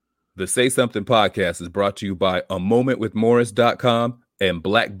The Say Something podcast is brought to you by amomentwithmorris.com and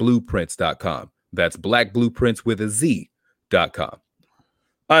blackblueprints.com. That's blackblueprints with a Z.com.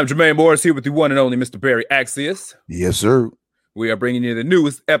 I'm Jermaine Morris here with the one and only Mr. Barry Axius. Yes, sir. We are bringing you the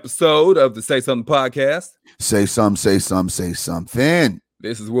newest episode of the Say Something podcast. Say something, say something, say something.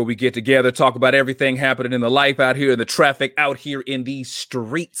 This is where we get together, talk about everything happening in the life out here, the traffic out here in these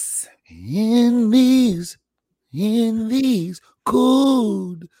streets. In these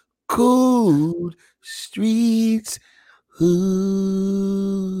cold streets. Ooh,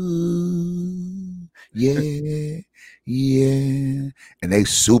 yeah. And they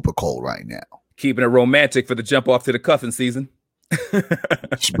super cold right now. Keeping it romantic for the jump off to the cuffing season.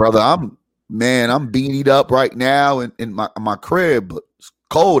 Brother, I'm beanied up right now in my crib, but it's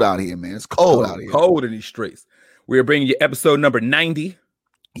cold out here, man. It's cold out here. Cold in these streets. We are bringing you episode number 90.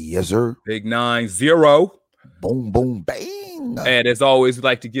 Yes, sir. Big 90. Boom, boom, bang. And as always, we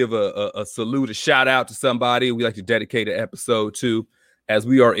like to give a salute, a shout out to somebody we like to dedicate an episode to, as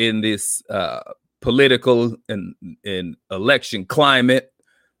we are in this political and election climate,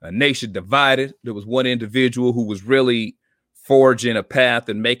 a nation divided. There was one individual who was really forging a path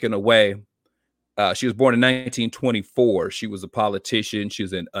and making a way. She was born in 1924. She was a politician. She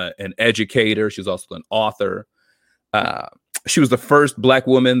was an educator. She was also an author. She was the first Black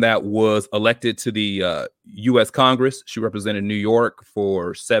woman that was elected to the U.S. Congress. She represented New York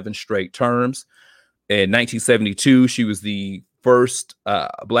for 7 straight terms. In 1972, she was the first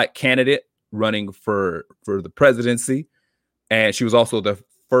Black candidate running for the presidency. And she was also the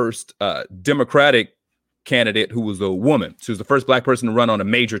first Democratic candidate who was a woman. She was the first Black person to run on a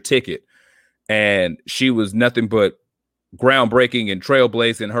major ticket. And she was nothing but groundbreaking and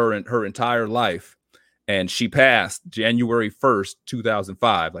trailblazing her entire life. And she passed January 1st,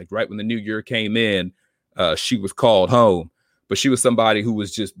 2005, like right when the new year came in. She was called home. But she was somebody who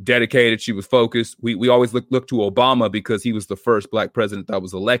was just dedicated. She was focused. We always look to Obama because he was the first Black president that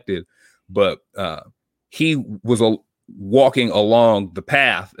was elected. But he was walking along the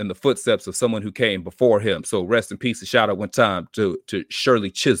path and the footsteps of someone who came before him. So rest in peace. And shout out one time to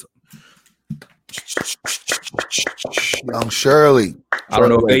Shirley Chisholm. Young Shirley. I don't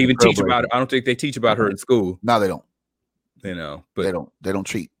know if they even teach about it. I don't think they teach about her in school. No, they don't. You know, but they don't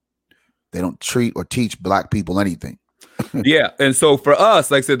treat or teach Black people anything. Yeah. And so for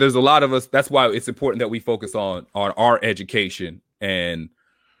us, like I said, there's a lot of us. That's why it's important that we focus on our education and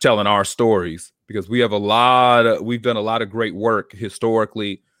telling our stories, because we've done a lot of great work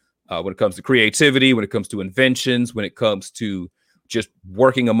historically when it comes to creativity, when it comes to inventions, when it comes to just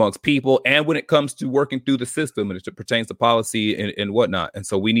working amongst people, and when it comes to working through the system and it pertains to policy and whatnot. And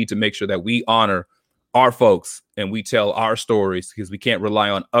so we need to make sure that we honor our folks and we tell our stories, because we can't rely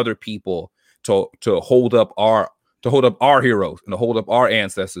on other people to hold up our heroes and to hold up our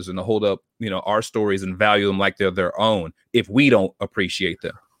ancestors and to hold up, our stories and value them like they're their own if we don't appreciate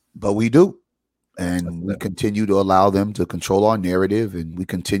them. But we do. And we continue to allow them to control our narrative, and we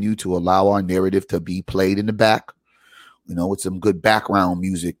continue to allow our narrative to be played in the back, with some good background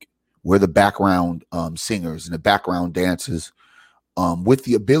music. We're the background singers and the background dancers, with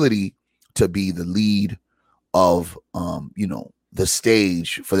the ability to be the lead of, the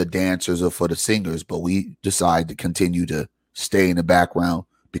stage for the dancers or for the singers. But we decide to continue to stay in the background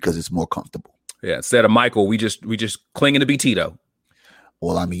because it's more comfortable. Yeah. Instead of Michael, we just clinging to be Tito.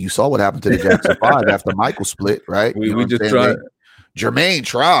 Well, I mean, you saw what happened to the Jackson 5 after Michael split, right? We just tried. Jermaine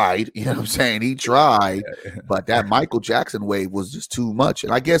tried, you know what I'm saying? He tried, but that Michael Jackson wave was just too much.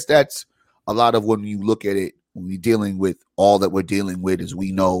 And I guess that's a lot of when you look at it, when we're dealing with all that we're dealing with, is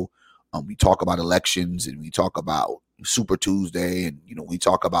we know we talk about elections and we talk about Super Tuesday, and, we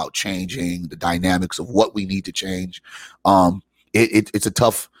talk about changing the dynamics of what we need to change. It's a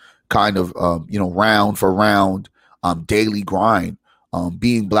tough kind of, round for round daily grind.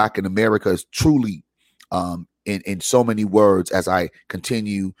 Being Black in America is truly, in so many words, as I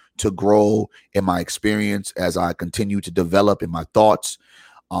continue to grow in my experience, as I continue to develop in my thoughts,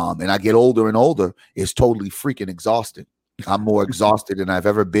 and I get older and older, it's totally freaking exhausting. I'm more exhausted than I've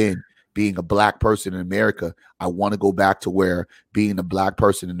ever been being a Black person in America. I want to go back to where being a Black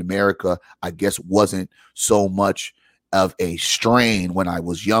person in America, I guess, wasn't so much of a strain when I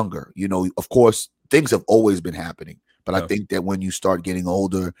was younger. Of course, things have always been happening. But I think that when you start getting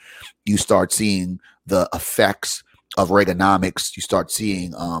older, you start seeing the effects of Reaganomics. You start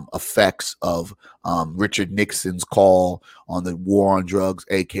seeing effects of Richard Nixon's call on the war on drugs,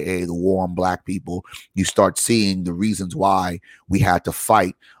 aka the war on Black people. You start seeing the reasons why we had to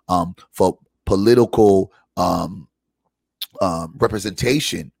fight for political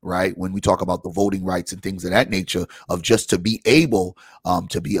representation, right? When we talk about the voting rights and things of that nature, of just to be able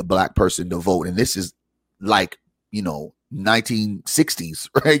to be a black person to vote. And this is like, 1960s,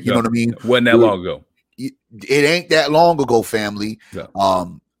 right? You know what I mean? Wasn't that long ago. It ain't that long ago, family. Yeah.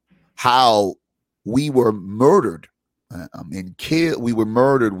 How we were murdered and killed. We were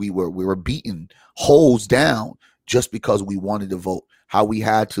murdered. We were beaten, hosed down just because we wanted to vote. How we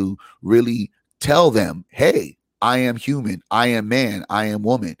had to really tell them, hey, I am human, I am man, I am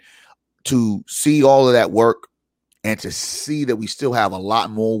woman. To see all of that work and to see that we still have a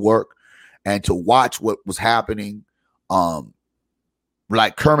lot more work, and to watch what was happening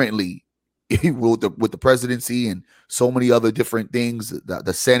like currently with the presidency and so many other different things,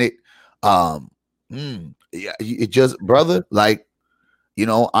 the Senate. It just, brother, like,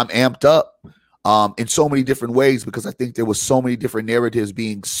 I'm amped up in so many different ways, because I think there was so many different narratives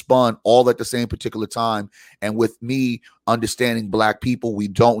being spun all at the same particular time. And with me understanding black people, we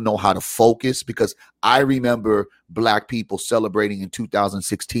don't know how to focus, because I remember black people celebrating in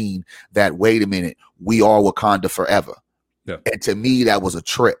 2016 that, wait a minute, we are Wakanda forever. Yeah. And to me, that was a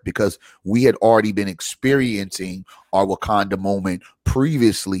trip, because we had already been experiencing our Wakanda moment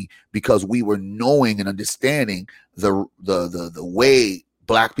previously, because we were knowing and understanding the way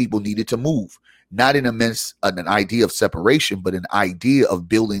black people needed to move, not in an idea of separation, but an idea of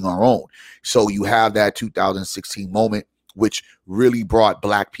building our own. So you have that 2016 moment, which really brought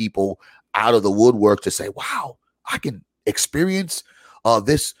black people out of the woodwork to say, wow, I can experience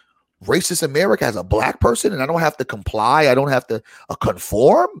this racist America as a black person, and I don't have to comply. I don't have to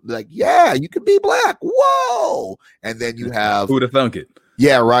conform. Like, yeah, you can be black. Whoa. And then you have, who'd have thunk it?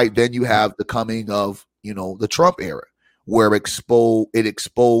 Yeah, right. Then you have the coming of, the Trump era, where it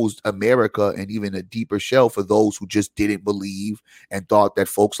exposed America in even a deeper shell for those who just didn't believe and thought that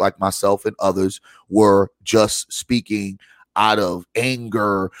folks like myself and others were just speaking out of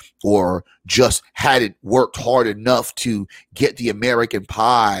anger, or just hadn't worked hard enough to get the American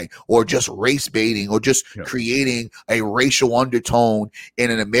pie, or just race baiting, or just creating a racial undertone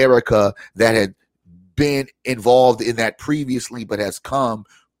in an America that had been involved in that previously, but has come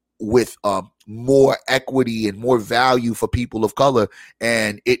with more equity and more value for people of color.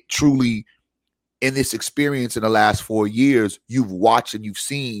 And it truly, in this experience in the last 4 years, you've watched and you've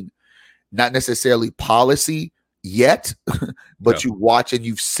seen not necessarily policy yet, but you watch and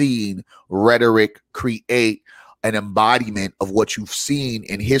you've seen rhetoric create an embodiment of what you've seen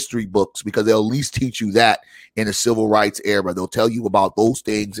in history books, because they'll at least teach you that in the civil rights era. They'll tell you about those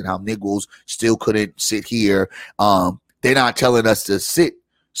things and how Negroes still couldn't sit here. They're not telling us to sit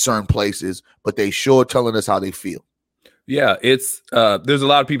certain places, but they sure telling us how they feel. Yeah, it's there's a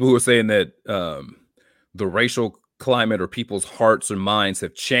lot of people who are saying that the racial climate or people's hearts and minds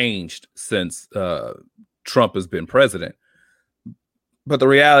have changed since Trump has been president. But the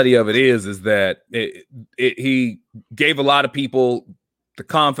reality of it is that he gave a lot of people the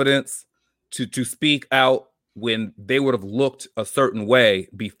confidence to speak out when they would have looked a certain way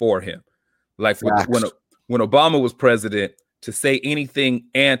before him. Like when Obama was president, to say anything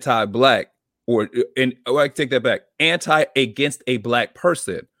anti-black, I take that back, anti against a black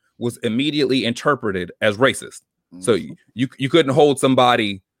person was immediately interpreted as racist. Mm-hmm. So you couldn't hold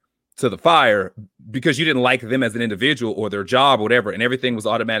somebody to the fire because you didn't like them as an individual or their job or whatever, and everything was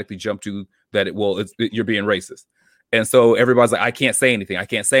automatically jumped to that. You're being racist. And so everybody's like, I can't say anything. I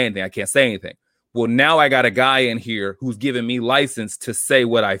can't say anything. I can't say anything. Well, now I got a guy in here who's giving me license to say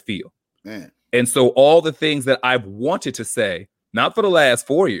what I feel. Man. And so all the things that I've wanted to say, not for the last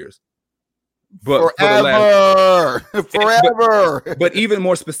 4 years, but forever, but even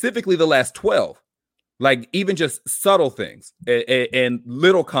more specifically, the last 12, like even just subtle things and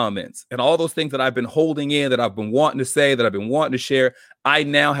little comments and all those things that I've been holding in, that I've been wanting to say, that I've been wanting to share. I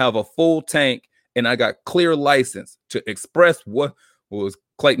now have a full tank and I got clear license to express what was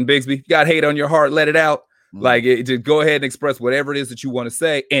Clayton Bigsby. You got hate on your heart, let it out. Like to go ahead and express whatever it is that you want to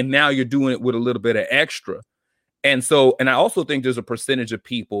say. And now you're doing it with a little bit of extra. And so, and I also think there's a percentage of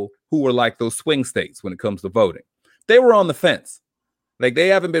people who are like those swing states when it comes to voting. They were on the fence. Like they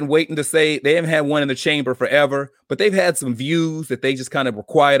haven't been waiting to say, they haven't had one in the chamber forever, but they've had some views that they just kind of were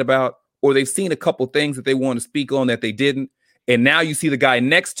quiet about, or they've seen a couple things that they want to speak on that they didn't. And now you see the guy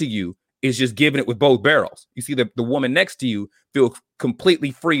next to you is just giving it with both barrels. You see the woman next to you feel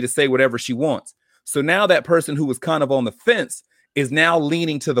completely free to say whatever she wants. So now that person who was kind of on the fence is now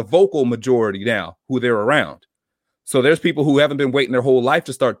leaning to the vocal majority now who they're around. So there's people who haven't been waiting their whole life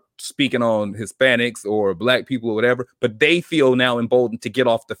to start speaking on Hispanics or black people or whatever, but they feel now emboldened to get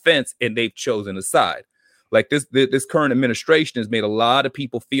off the fence and they've chosen a side. Like this current administration has made a lot of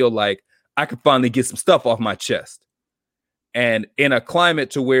people feel like I could finally get some stuff off my chest. And in a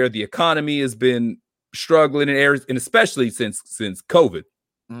climate to where the economy has been struggling in areas, and especially since COVID,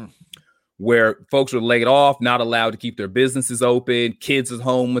 where folks are laid off, not allowed to keep their businesses open, kids at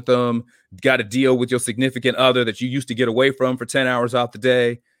home with them, got to deal with your significant other that you used to get away from for 10 hours out the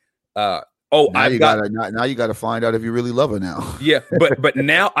day. Now you gotta find out if you really love her now. Yeah, but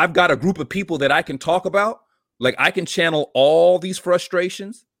now I've got a group of people that I can talk about. Like, I can channel all these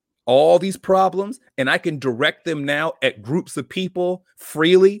frustrations, all these problems, and I can direct them now at groups of people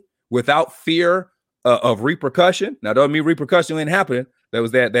freely without fear of repercussion. Now, don't mean repercussion ain't happening. There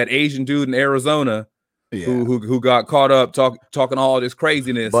was that Asian dude in Arizona who got caught up talking all this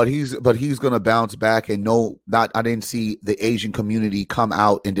craziness. But he's gonna bounce back, and I didn't see the Asian community come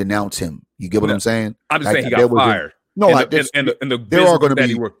out and denounce him. You get what I'm saying? I'm just saying he got fired. There are going to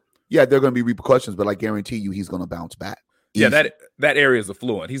be there are going to be repercussions, but I guarantee you he's going to bounce back. Easy. Yeah, that area is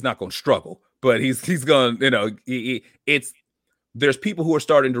affluent. He's not going to struggle, but he's going to, there's people who are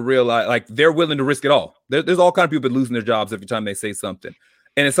starting to realize, like, they're willing to risk it all. There's all kinds of people losing their jobs every time they say something.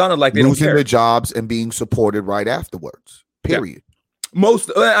 And it sounded like they losing don't care. Their jobs and being supported right afterwards, period. Yeah. I ain't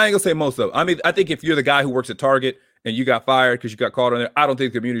going to say most of them. I mean, I think if you're the guy who works at Target and you got fired because you got caught on there, I don't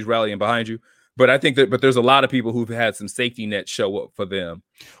think the community's rallying behind you. But I think but there's a lot of people who've had some safety nets show up for them.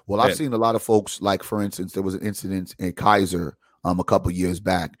 Well, I've seen a lot of folks, like, for instance, there was an incident in Kaiser a couple years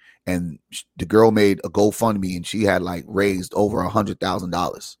back, and the girl made a GoFundMe and she had like raised over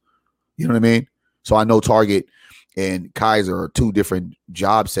 $100,000. You know what I mean? So I know Target and Kaiser are two different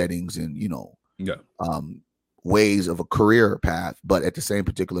job settings and, ways of a career path. But at the same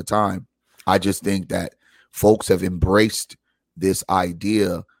particular time, I just think that folks have embraced this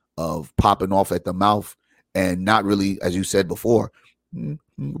idea of popping off at the mouth and not really, as you said before,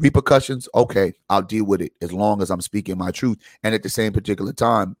 repercussions. Okay, I'll deal with it as long as I'm speaking my truth. And at the same particular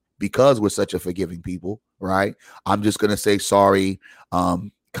time, because we're such a forgiving people, right? I'm just going to say sorry,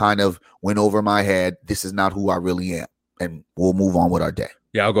 kind of went over my head. This is not who I really am. And we'll move on with our day.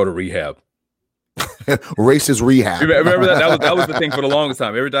 Yeah, I'll go to rehab. Racist rehab. Remember that was the thing for the longest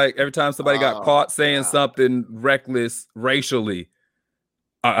time. Every time somebody got caught saying something reckless racially,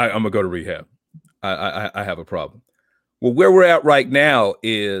 I'm gonna go to rehab. I have a problem. Well, where we're at right now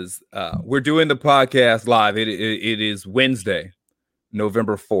is we're doing the podcast live. It is Wednesday,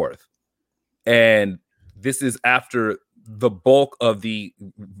 November 4th, and this is after the bulk of the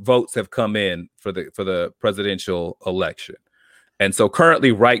votes have come in for the presidential election. And so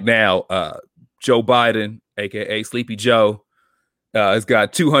currently right now, Joe Biden, aka Sleepy Joe, has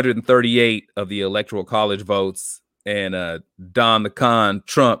got 238 of the Electoral College votes, and Don the Con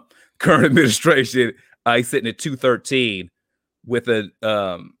Trump, current administration, he's sitting at 213 with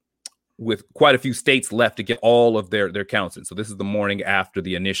quite a few states left to get all of their counts in. So this is the morning after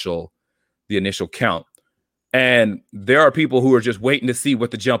the initial count. And there are people who are just waiting to see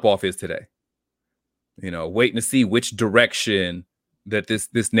what the jump off is today. Waiting to see which direction that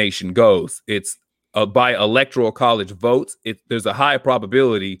this nation goes. It's by Electoral College votes. There's a high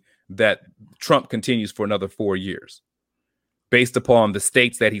probability that Trump continues for another 4 years based upon the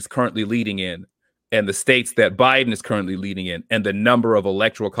states that he's currently leading in and the states that Biden is currently leading in and the number of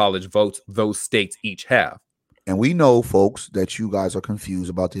Electoral College votes those states each have. And we know, folks, that you guys are confused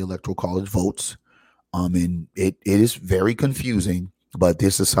about the Electoral College votes. And it is very confusing, but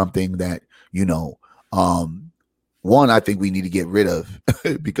this is something that, one, I think we need to get rid of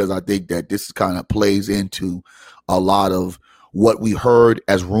because I think that this kind of plays into a lot of what we heard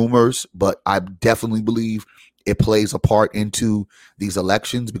as rumors, but I definitely believe it plays a part into these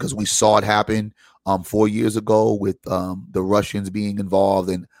elections because we saw it happen 4 years ago with the Russians being involved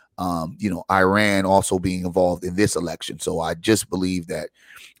and, Iran also being involved in this election. So I just believe that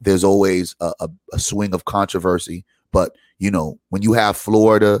there's always a swing of controversy. But, when you have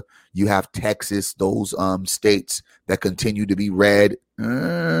Florida, you have Texas, those states that continue to be red,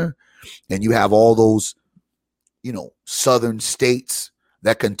 and you have all those, southern states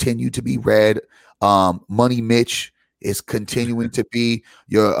that continue to be red. Money Mitch is continuing to be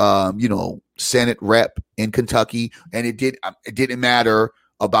your, Senate rep in Kentucky. And it didn't matter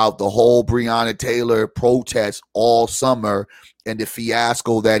about the whole Breonna Taylor protest all summer and the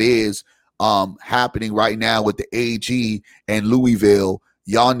fiasco that is happening right now with the AG and Louisville.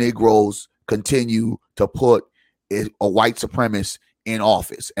 Y'all Negroes continue to put a white supremacist in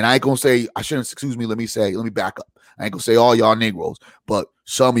office. And I ain't gonna say, let me back up. I ain't gonna say all y'all Negroes, but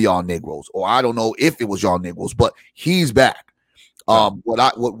some of y'all Negroes, or I don't know if it was y'all Negroes, but he's back. What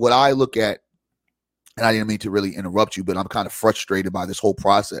I look at, and I didn't mean to really interrupt you, but I'm kind of frustrated by this whole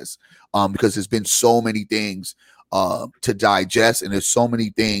process because there's been so many things to digest, and there's so many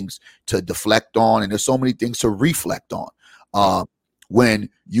things to deflect on, and there's so many things to reflect on. When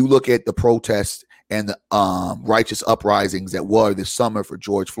you look at the protests and the righteous uprisings that were this summer for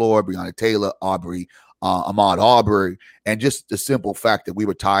George Floyd, Breonna Taylor, Ahmaud Arbery, and just the simple fact that we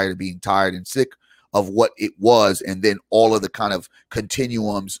were tired of being tired and sick of what it was, and then all of the kind of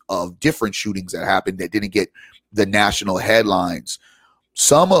continuums of different shootings that happened that didn't get the national headlines.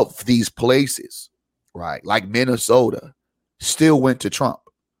 Some of these places, right, like Minnesota, still went to Trump.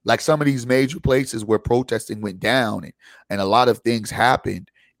 Like some of these major places where protesting went down and a lot of things happened,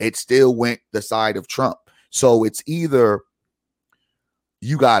 it still went the side of Trump. So it's either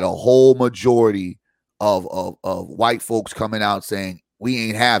you got a whole majority of white folks coming out saying we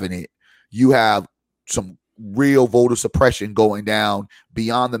ain't having it. You have some real voter suppression going down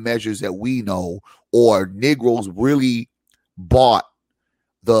beyond the measures that we know, or Negroes really bought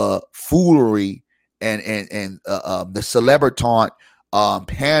the foolery and the celebritant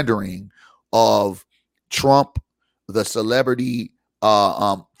pandering of Trump, the celebrity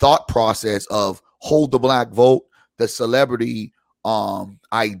thought process of hold the black vote, the celebrity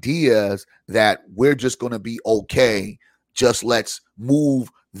ideas that we're just going to be okay, just let's move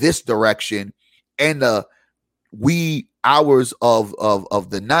this direction, and the wee hours of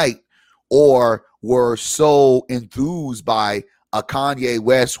the night, or were so enthused by a Kanye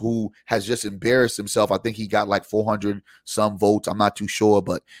West who has just embarrassed himself. I think he got like 400 some votes. I'm not too sure,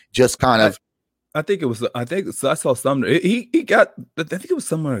 but just kind of. I think it was. I think so. I saw some. He got. I think it was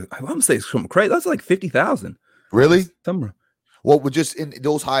somewhere. I'm gonna say something crazy. That's like 50,000. Really? Somewhere. Well, we're just in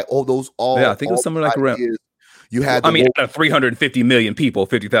those high. All those. All. Yeah, I think it was somewhere like around. You had. Well, I mean, 350 million people.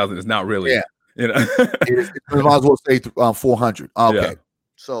 50,000 is not really. Yeah. You know. We might as well say 400. Okay. Yeah.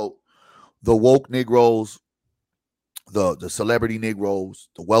 So the woke Negroes, the celebrity Negroes,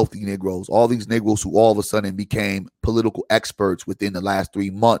 the wealthy Negroes, all these Negroes who all of a sudden became political experts within the last 3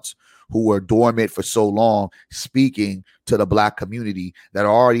 months, who were dormant for so long, speaking to the black community that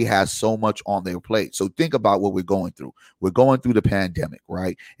already has so much on their plate. So think about what we're going through. We're going through the pandemic,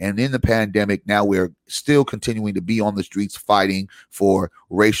 right? And in the pandemic, now we're still continuing to be on the streets fighting for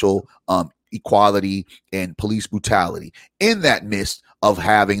racial equality and police brutality. In that midst of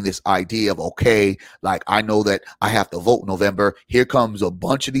having this idea of, okay, like I know that I have to vote in November. Here comes a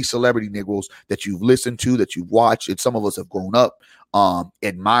bunch of these celebrity Negroes that you've listened to, that you've watched, and some of us have grown up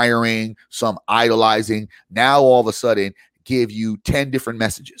admiring, some idolizing. Now all of a sudden give you 10 different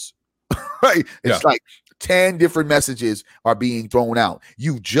messages, right? It's like 10 different messages are being thrown out.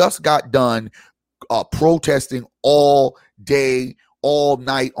 You just got done protesting all day, all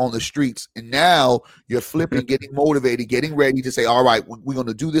night on the streets, and now you're flipping, getting motivated, getting ready to say, all right, we're going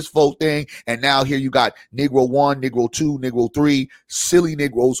to do this vote thing. And now here you got Negro 1, Negro 2, Negro 3, silly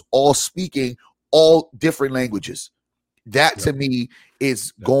Negroes all speaking all different languages. That to me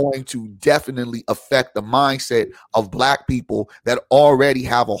is going to definitely affect the mindset of black people that already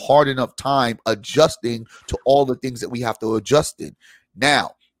have a hard enough time adjusting to all the things that we have to adjust in.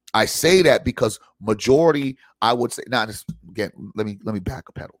 Now, I say that because majority, I would say, not again, let me back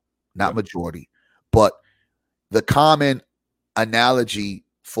a pedal. Not majority, but the common analogy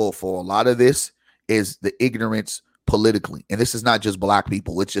for a lot of this is the ignorance politically. And this is not just black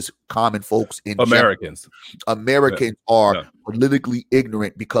people, it's just common folks in Americans. General. Americans are politically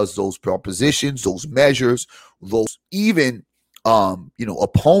ignorant because those propositions, those measures, those even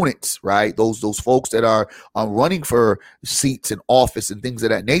opponents, right? Those folks that are running for seats in office and things of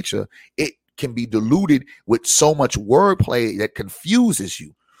that nature, it can be diluted with so much wordplay that confuses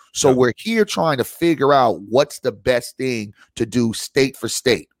you. So we're here trying to figure out what's the best thing to do state for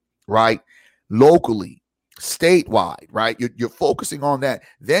state, right? Locally, statewide, right? You're focusing on that.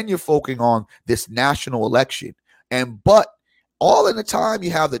 Then you're focusing on this national election. But all in the time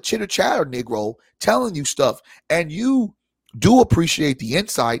you have the chitter chatter Negro telling you stuff, and you do appreciate the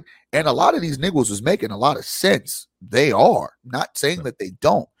insight. And a lot of these Negroes is making a lot of sense. They are not saying that they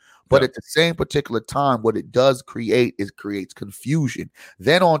don't. But at the same particular time, what it does create is creates confusion.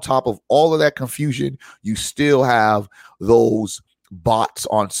 Then on top of all of that confusion, you still have those bots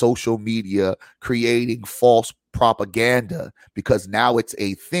on social media creating false propaganda, because now it's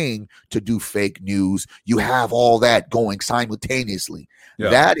a thing to do fake news. You have all that going simultaneously.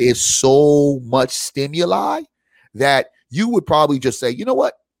 That is so much stimuli that you would probably just say, you know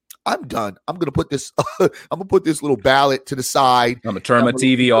what? I'm done. I'm gonna put this. I'm gonna put this little ballot to the side. I'm gonna turn my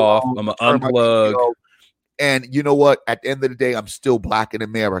TV off. I'm gonna unplug. And you know what? At the end of the day, I'm still black in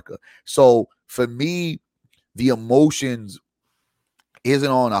America. So for me, the emotions isn't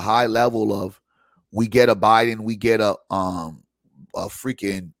on a high level of we get a Biden, we get a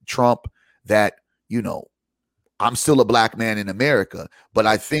freaking Trump. That I'm still a black man in America. But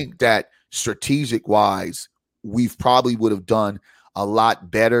I think that strategic wise, we've probably would have done a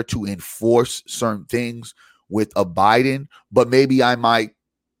lot better to enforce certain things with a Biden, but maybe I might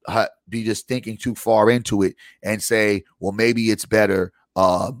be just thinking too far into it and say, well, maybe it's better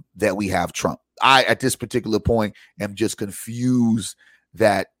that we have Trump. I, at this particular point, am just confused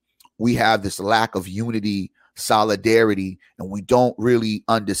that we have this lack of unity, solidarity, and we don't really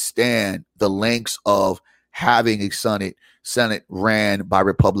understand the lengths of having a Senate ran by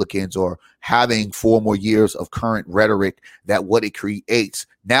Republicans, or having 4 more years of current rhetoric, that what it creates.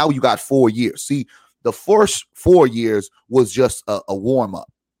 Now you got 4 years. See, the first 4 years was just a warm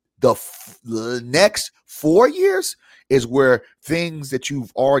up. The next 4 years is where things that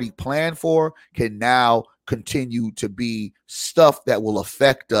you've already planned for can now continue to be stuff that will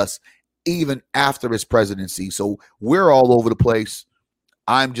affect us even after his presidency. So we're all over the place.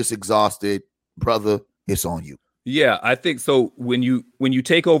 I'm just exhausted. Brother, it's on you. Yeah, I think so. When you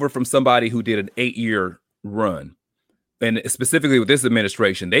take over from somebody who did an 8-year run, and specifically with this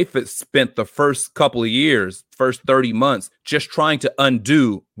administration, they spent the first couple of years, first 30 months, just trying to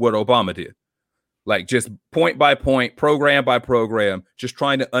undo what Obama did. Like just point by point, program by program, just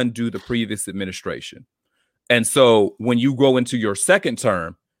trying to undo the previous administration. And so when you go into your second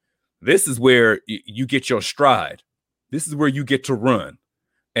term, this is where you get your stride. This is where you get to run.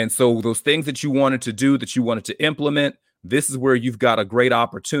 And so those things that you wanted to do, that you wanted to implement, this is where you've got a great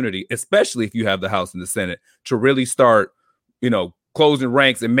opportunity, especially if you have the House and the Senate, to really start, closing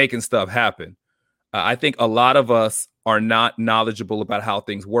ranks and making stuff happen. I think a lot of us are not knowledgeable about how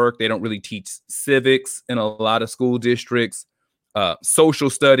things work. They don't really teach civics in a lot of school districts. Social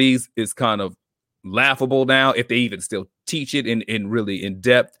studies is kind of laughable now, if they even still teach it in really in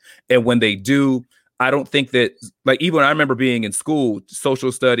depth. And when they do, I don't think that, like, even when I remember being in school,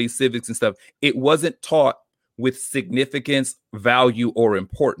 social studies, civics and stuff, it wasn't taught with significance, value, or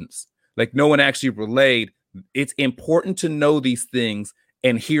importance. Like, no one actually relayed, it's important to know these things,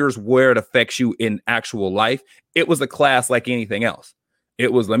 and here's where it affects you in actual life. It was a class like anything else.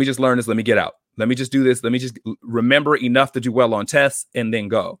 It was, let me just learn this, let me get out. Let me just do this, let me just remember enough to do well on tests, and then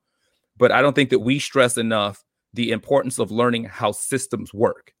go. But I don't think that we stress enough the importance of learning how systems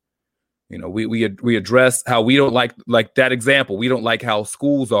work. We address how we don't like that example. We don't like how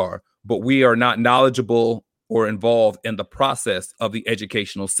schools are, but we are not knowledgeable or involved in the process of the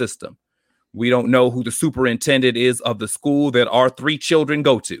educational system. We don't know who the superintendent is of the school that our 3 children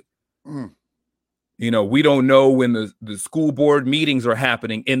go to. We don't know when the school board meetings are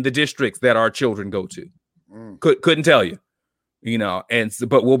happening in the districts that our children go to. Couldn't tell you.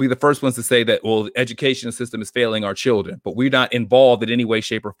 But we'll be the first ones to say that, well, the education system is failing our children, but we're not involved in any way,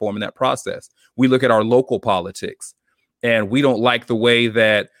 shape, or form in that process. We look at our local politics, and we don't like the way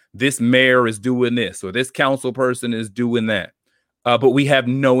that this mayor is doing this or this council person is doing that. But we have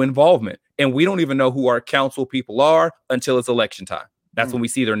no involvement, and we don't even know who our council people are until it's election time. That's when we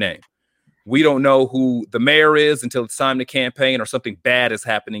see their name. We don't know who the mayor is until it's time to campaign or something bad is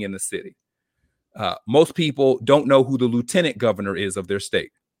happening in the city. Most people don't know who the lieutenant governor is of their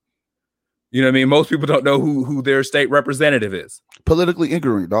state. You know what I mean? Most people don't know who their state representative is. Politically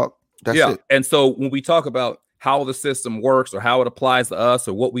ignorant, dog. That's it. And so when we talk about how the system works or how it applies to us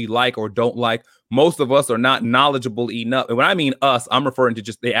or what we like or don't like, most of us are not knowledgeable enough. And when I mean us, I'm referring to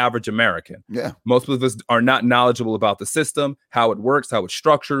just the average American. Yeah. Most of us are not knowledgeable about the system, how it works, how it's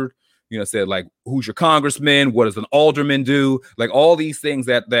structured. Said, like, who's your congressman? What does an alderman do? Like, all these things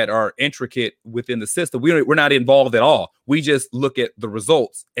that are intricate within the system. We're not involved at all. We just look at the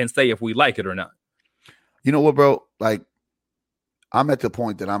results and say if we like it or not. You know what, bro? Like, I'm at the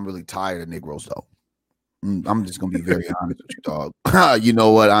point that I'm really tired of Negroes, though. I'm just gonna be very honest with you, dog. You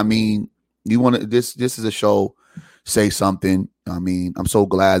know what I mean? You want to? This is a show. Say something. I mean, I'm so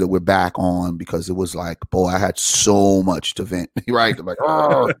glad that we're back on, because it was like, boy, I had so much to vent, right? I'm like,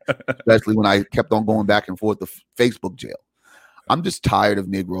 especially when I kept on going back and forth to Facebook jail. I'm just tired of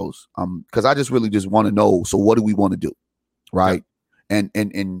Negroes, because I just really just want to know. So what do we want to do, right? Yeah.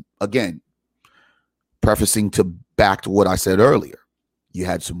 And again, prefacing back to what I said earlier, you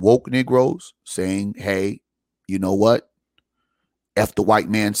had some woke Negroes saying, hey, you know what? F the white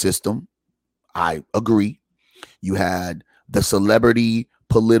man system. I agree. You had the celebrity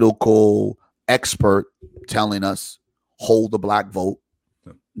political expert telling us, hold the black vote.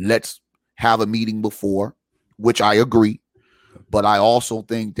 Let's have a meeting before, which I agree. But I also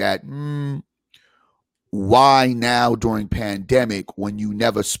think that why now during pandemic, when you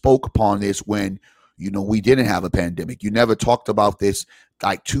never spoke upon this, when, we didn't have a pandemic? You never talked about this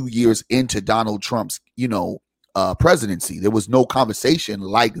like 2 years into Donald Trump's, presidency. There was no conversation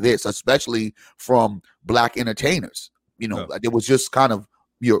like this, especially from black entertainers. It was just kind of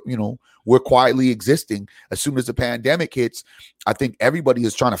we're quietly existing. As soon as the pandemic hits, I think everybody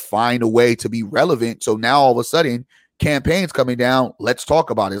is trying to find a way to be relevant. So now all of a sudden, campaigns coming down. Let's talk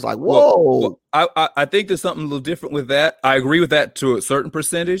about it. It's like, whoa. I think there's something a little different with that. I agree with that to a certain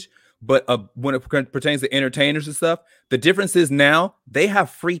percentage, but when it pertains to entertainers and stuff, the difference is now they have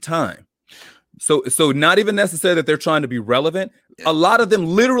free time. So not even necessarily that they're trying to be relevant. A lot of them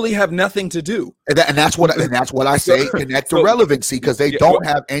literally have nothing to do, and that's what I say. Connect to relevancy, because they don't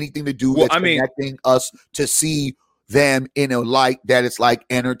have anything to do. Connecting us to see them in a light that it's like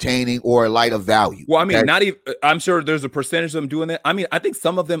entertaining or a light of value. Well, I mean, not even. I'm sure there's a percentage of them doing that. I mean, I think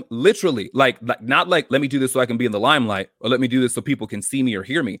some of them literally like not like, let me do this so I can be in the limelight, or let me do this so people can see me or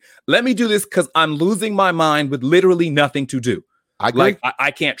hear me. Let me do this because I'm losing my mind with literally nothing to do. I agree. Like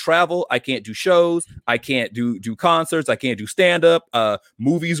I can't travel, I can't do shows, I can't do concerts, I can't do stand up.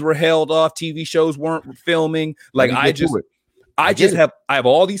 Movies were held off, TV shows weren't filming. Like I have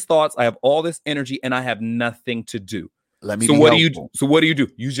all these thoughts, I have all this energy, and I have nothing to do. So what do you do?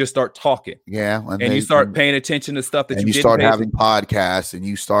 You just start talking. Yeah, and you start paying attention to stuff that you start having podcasts, and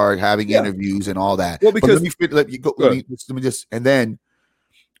you start having interviews and all that. Well, because let me just and then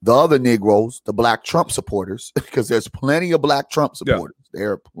the other Negroes, the Black Trump supporters, because there's plenty of Black Trump supporters. Yeah.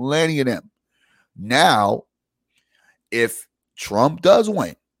 There are plenty of them. Now, if Trump does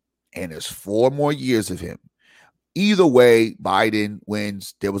win, and there's 4 more years of him, either way, Biden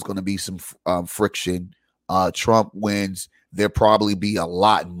wins. There was going to be some friction. Trump wins. There'll probably be a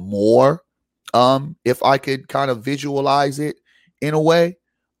lot more, if I could kind of visualize it in a way,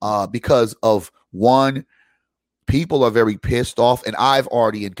 because of one, people are very pissed off, and I've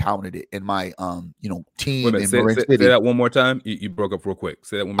already encountered it in my team in Marin City. Say that one more time. You broke up real quick.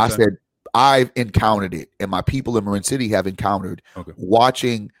 Say that one more time. I said I've encountered it, and my people in Marin City have encountered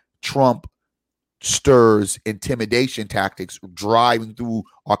watching Trump stirs intimidation tactics driving through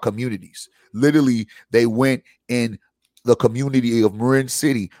our communities. Literally, they went in the community of Marin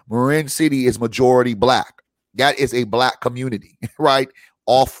City. Marin City is majority Black. That is a Black community, right?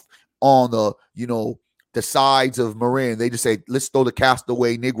 Off on the the sides of Marin, they just say, let's throw the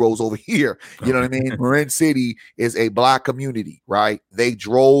castaway Negroes over here. You know what I mean? Marin City is a Black community, right? They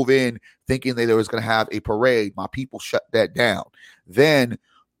drove in thinking that they was going to have a parade. My people shut that down. Then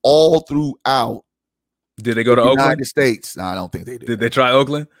all throughout, did they go to Oakland? United States? No, I don't think they did. Did they try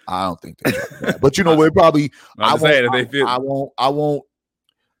Oakland? I don't think they tried that. But we're probably.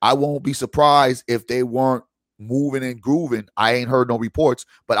 I won't be surprised if they weren't moving and grooving. I ain't heard no reports,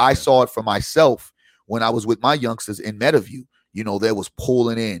 but I saw it for myself. When I was with my youngsters in Meadowview, there was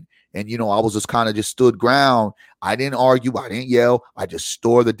pulling in, and I was just kind of just stood ground. I didn't argue, I didn't yell, I just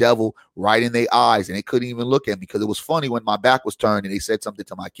stored the devil right in their eyes, and they couldn't even look at me, because it was funny when my back was turned and they said something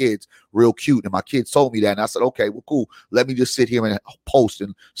to my kids, real cute, and my kids told me that, and I said, okay, well, cool. Let me just sit here and post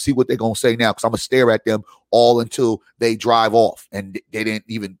and see what they're gonna say now, because I'm gonna stare at them all until they drive off, and they didn't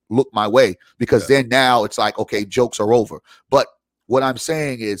even look my way, because then now it's like, okay, jokes are over. But what I'm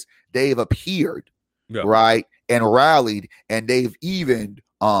saying is they've appeared. Yeah. Right, and rallied, and they've even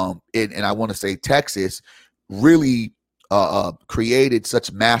and I want to say Texas really created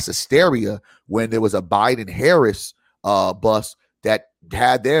such mass hysteria when there was a Biden-Harris bus that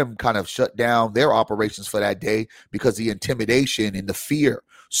had them kind of shut down their operations for that day because the intimidation and the fear.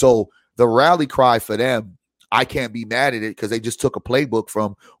 So the rally cry for them, I can't be mad at it, because they just took a playbook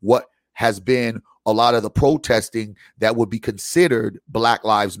from what has been a lot of the protesting that would be considered Black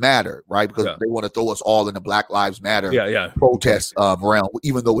Lives Matter, right? Because they want to throw us all in the Black Lives Matter protest realm,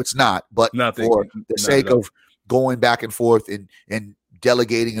 even though it's not. But for the sake of going back and forth and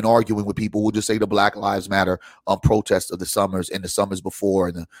delegating and arguing with people, we'll just say the Black Lives Matter protest of the summers and the summers before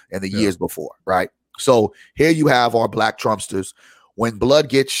and the years before, right? So here you have our Black Trumpsters. When blood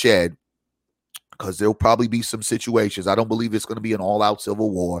gets shed, because there'll probably be some situations. I don't believe it's going to be an all-out civil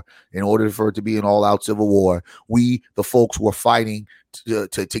war. In order for it to be an all-out civil war, we, the folks who are fighting to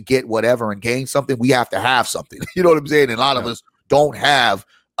get whatever and gain something, we have to have something. You know what I'm saying? And a lot of us don't have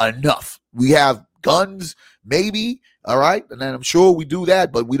enough. We have guns, maybe, all right? And then I'm sure we do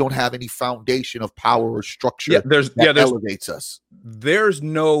that, but we don't have any foundation of power or structure that elevates us. There's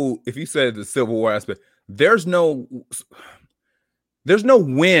no, if you said the civil war aspect, there's no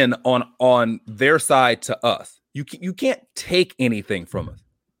win on their side to us. You can't take anything from us.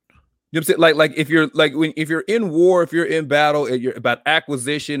 You know what I'm saying? Like if you're in war, if you're in battle, you're about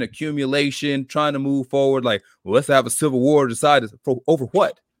acquisition, accumulation, trying to move forward. Like, well, let's have a civil war. Decide over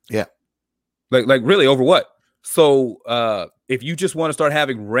what? Yeah. Like really over what? So if you just want to start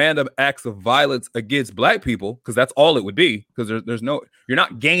having random acts of violence against black people, because that's all it would be, because there's no, you're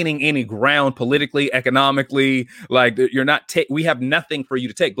not gaining any ground politically, economically, like you're not, we have nothing for you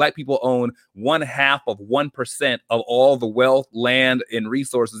to take. Black people own 0.5% of all the wealth, land, and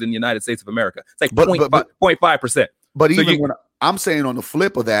resources in the United States of America. It's like 0.5%. But even when I'm saying on the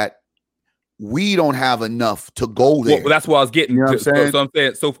flip of that, we don't have enough to go there. Well, that's what I was getting to.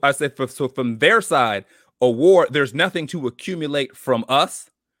 So I said, so from their side, a war, there's nothing to accumulate from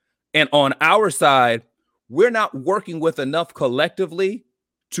us. And on our side, we're not working with enough collectively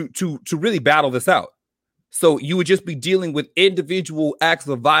to really battle this out. So you would just be dealing with individual acts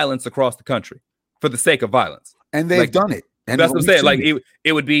of violence across the country for the sake of violence. And they've done it. And that's what I'm saying. Like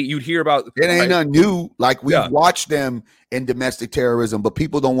it would be, you'd hear about it ain't nothing new. Like we've watched them in domestic terrorism, but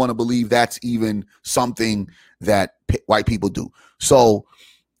people don't want to believe that's even something that white people do. So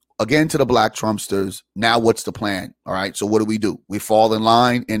again, to the black Trumpsters, now what's the plan? All right. So what do? We fall in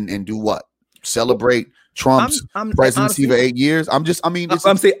line and do what? Celebrate Trump's presidency for 8 years? I'm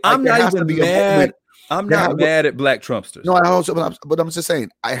not even mad. I'm not mad at black Trumpsters. No, but I'm just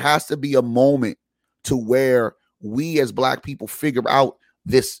saying, it has to be a moment to where we as black people figure out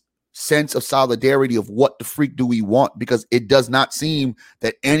this sense of solidarity of what the freak do we want, because it does not seem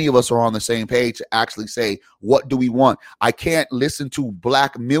that any of us are on the same page to actually say, what do we want? I can't listen to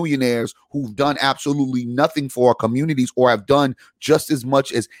black millionaires who've done absolutely nothing for our communities or have done just as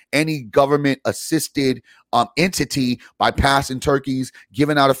much as any government assisted entity by passing turkeys,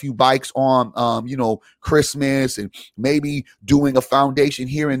 giving out a few bikes on, Christmas, and maybe doing a foundation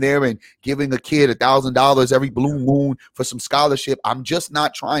here and there and giving a kid $1,000 every blue moon for some scholarship. I'm just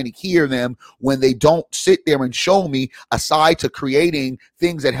not trying to hear them when they don't sit there and show me, aside to creating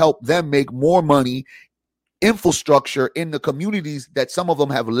things that help them make more money, infrastructure in the communities that some of them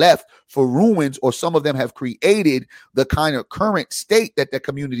have left for ruins, or some of them have created the kind of current state that the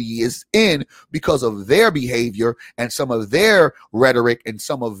community is in because of their behavior and some of their rhetoric and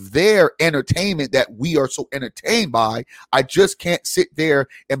some of their entertainment that we are so entertained by. I just can't sit there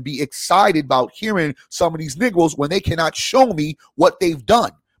and be excited about hearing some of these Negroes when they cannot show me what they've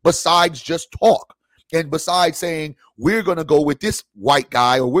done besides just talk. And besides saying, we're going to go with this white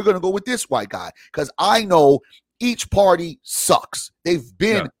guy or we're going to go with this white guy, because I know each party sucks. They've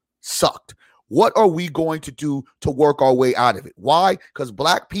been sucked. What are we going to do to work our way out of it? Why? Because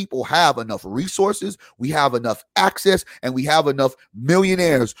black people have enough resources, we have enough access, and we have enough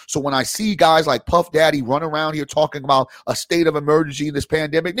millionaires. So when I see guys like Puff Daddy run around here talking about a state of emergency in this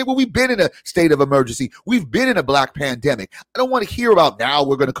pandemic, nigga, we've been in a state of emergency. We've been in a black pandemic. I don't want to hear about now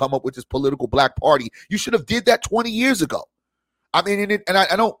we're going to come up with this political black party. You should have did that 20 years ago. I mean,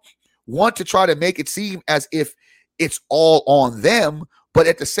 I don't want to try to make it seem as if it's all on them. But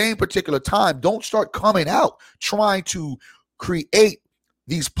at the same particular time, don't start coming out trying to create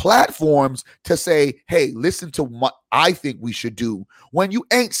these platforms to say, hey, listen to what I think we should do, when you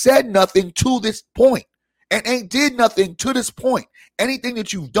ain't said nothing to this point and ain't did nothing to this point. Anything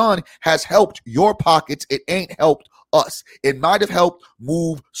that you've done has helped your pockets. It ain't helped us. It might have helped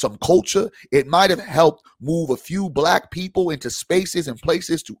move some culture. It might have helped move a few black people into spaces and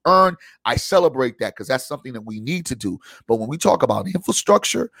places to earn. I celebrate that because that's something that we need to do. But when we talk about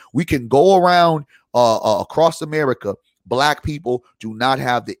infrastructure, we can go around across America. Black people do not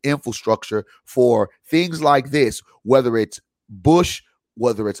have the infrastructure for things like this, whether it's Bush,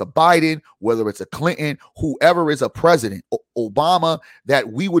 whether it's a Biden, whether it's a Clinton, whoever is a president, Obama, that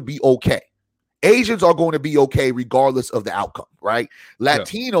we would be okay. Asians are going to be okay regardless of the outcome, right?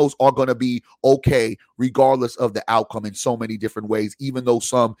 Latinos are going to be okay regardless of the outcome in so many different ways, even though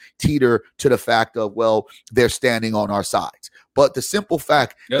some teeter to the fact of, well, they're standing on our sides. But the simple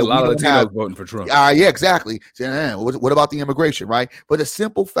fact that a lot of Latinos voting for Trump. Yeah, exactly. What about the immigration, right? But the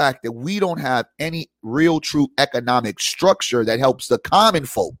simple fact that we don't have any real true economic structure that helps the common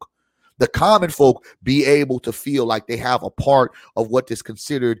folk be able to feel like they have a part of what is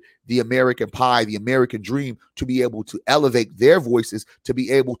considered the American pie, the American dream, to be able to elevate their voices, to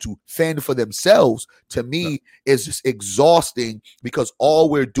be able to fend for themselves, to me is just exhausting, because all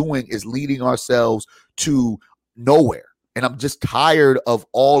we're doing is leading ourselves to nowhere. And I'm just tired of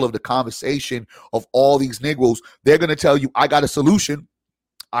all of the conversation of all these Negroes. They're going to tell you, I got a solution.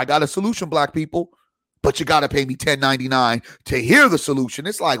 Black people. But you got to pay me $10.99 to hear the solution.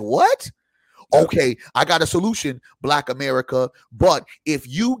 It's like, what? Okay, I got a solution, Black America. But if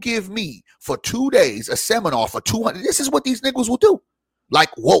you give me for 2 days a seminar for $200, this is what these niggas will do. Like,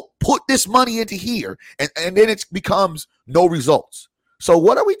 whoa, put this money into here. And then it becomes no results. So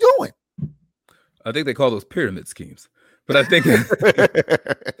what are we doing? I think they call those pyramid schemes. But I think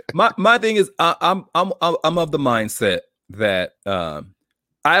my thing is I'm of the mindset that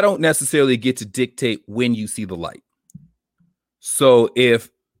I don't necessarily get to dictate when you see the light. So if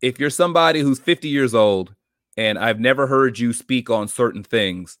you're somebody who's 50 years old and I've never heard you speak on certain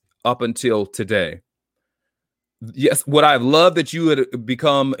things up until today, yes, would I have loved that you had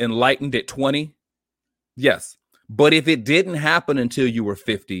become enlightened at 20? Yes. But if it didn't happen until you were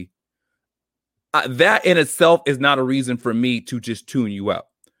 50, that in itself is not a reason for me to just tune you out.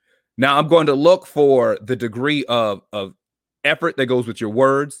 Now, I'm going to look for the degree of effort that goes with your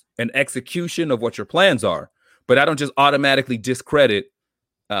words and execution of what your plans are. But I don't just automatically discredit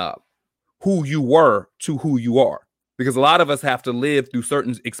who you were to who you are. Because a lot of us have to live through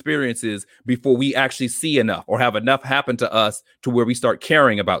certain experiences before we actually see enough or have enough happen to us to where we start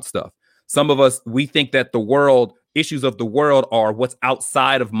caring about stuff. Some of us, we think that the world, issues of the world are what's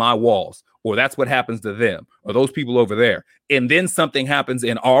outside of my walls, or that's what happens to them, or those people over there. And then something happens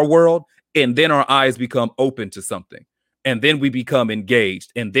in our world, and then our eyes become open to something. And then we become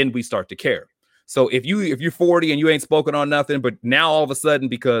engaged, and then we start to care. So if you're 40 and you ain't spoken on nothing, but now all of a sudden,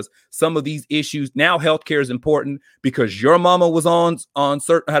 because some of these issues, now healthcare is important because your mama was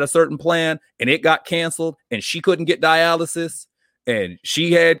had a certain plan and it got canceled and she couldn't get dialysis and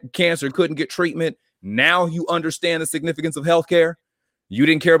she had cancer, couldn't get treatment. Now you understand the significance of healthcare. You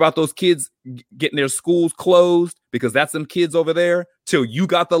didn't care about those kids getting their schools closed because that's some kids over there till you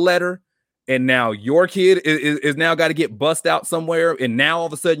got the letter. And now your kid is now got to get bussed out somewhere. And now all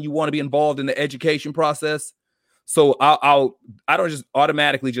of a sudden you want to be involved in the education process. So I don't just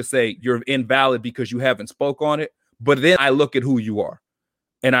automatically just say you're invalid because you haven't spoke on it. But then I look at who you are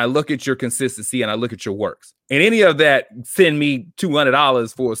and I look at your consistency and I look at your works. And any of that, send me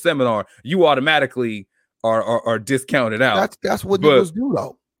 $200 for a seminar, you automatically are discounted out. That's what niggas do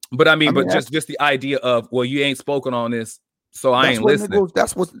though. But I mean just the idea of, well, you ain't spoken on this, so I ain't listening.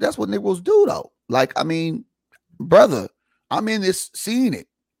 That's what niggas do though. Like, I mean, brother, I'm in this, seeing it.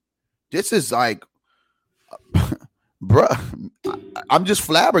 This is like, bruh, I'm just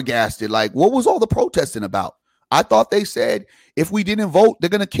flabbergasted. Like, what was all the protesting about? I thought they said if we didn't vote, they're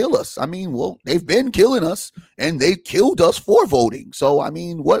gonna kill us. I mean, well, they've been killing us, and they killed us for voting. So, I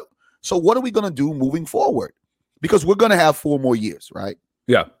mean, what are we gonna do moving forward? Because we're gonna have 4 more years, right?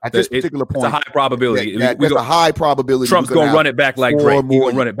 Yeah, at this particular point, it's a high probability. There's a high probability. Trump's gonna run it back like Drake. He's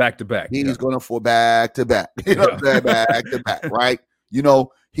gonna run it back to back. He's gonna fall back to back. You know, back to back, right? You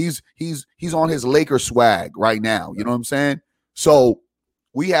know, he's on his Lakers swag right now. You know what I'm saying? So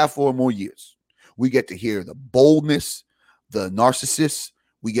we have 4 more years. We get to hear the boldness, the narcissists.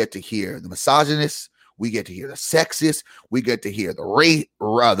 We get to hear the misogynists. We get to hear the sexist. We get to hear the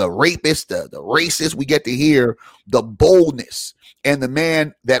rapist, the racist. We get to hear the boldness. And the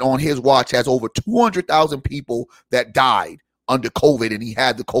man that on his watch has over 200,000 people that died under COVID, and he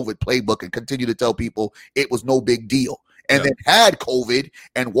had the COVID playbook and continued to tell people it was no big deal. And then had COVID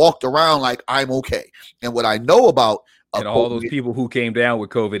and walked around like, I'm okay. And what I know about and all those people who came down with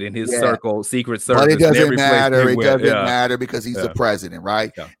COVID in his circle, Secret Service. But it doesn't matter. It doesn't matter because he's the president,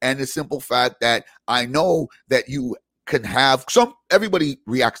 right? Yeah. And the simple fact that I know that you can have everybody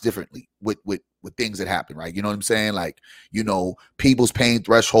reacts differently with things that happen, right? You know what I'm saying? Like, you know, people's pain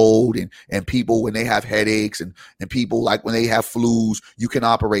threshold and people when they have headaches and people like when they have flus, you can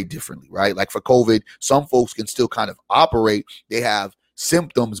operate differently, right? Like for COVID, some folks can still kind of operate. They have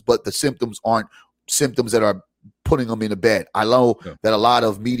symptoms, but the symptoms aren't symptoms that are putting them in a bed. I know that a lot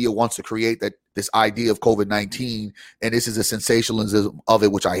of media wants to create this idea of COVID-19, and this is a sensationalism of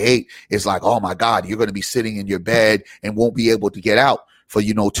it, which I hate. It's like, oh my God, you're going to be sitting in your bed and won't be able to get out for,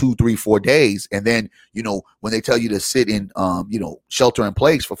 2, 3, 4 days. And then, when they tell you to sit in, shelter in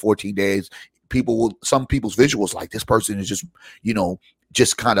place for 14 days, some people's visuals like this person is just,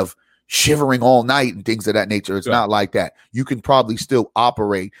 just kind of shivering all night and things of that nature. It's not like that. You can probably still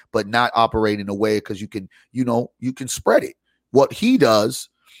operate, but not operate in a way because you can spread it. What he does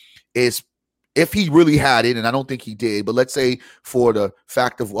is, if he really had it, and I don't think he did, but let's say for the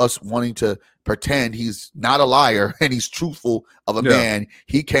fact of us wanting to pretend he's not a liar and he's truthful of a man,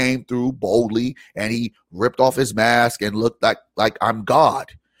 he came through boldly and he ripped off his mask and looked like I'm God.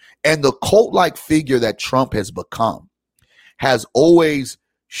 And the cult-like figure that Trump has become has always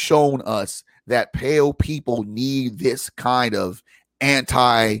shown us that pale people need this kind of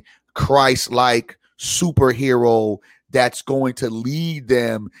anti-Christ-like superhero that's going to lead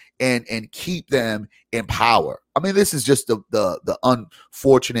them and keep them in power. I mean, this is just the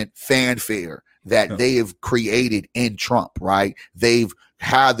unfortunate fanfare that they have created in Trump, right? They've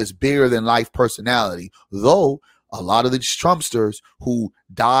had this bigger than life personality, though a lot of these Trumpsters who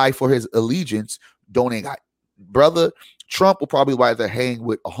die for his allegiance ain't got brother, Trump will probably rather hang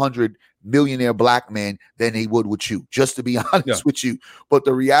with 100 millionaire black men than he would with you, just to be honest with you. But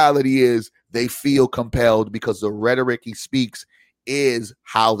the reality is they feel compelled because the rhetoric he speaks is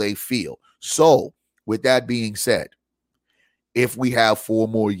how they feel. So with that being said, if we have 4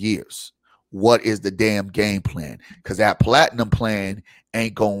 more years, what is the damn game plan? Because that platinum plan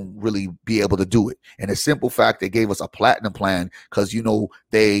ain't going to really be able to do it. And the simple fact they gave us a platinum plan because,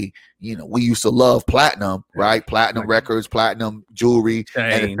 we used to love platinum, right? Platinum records, platinum jewelry.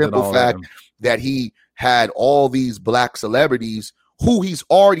 And the simple fact that he had all these black celebrities who he's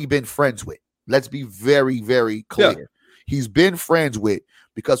already been friends with. Let's be very, very clear. Yeah. He's been friends with,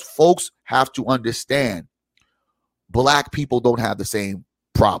 because folks have to understand black people don't have the same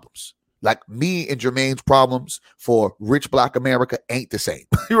problems. Like me and Jermaine's problems for rich black America ain't the same,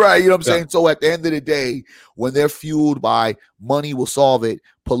 right? You know what I'm saying? So at the end of the day, when they're fueled by money will solve it,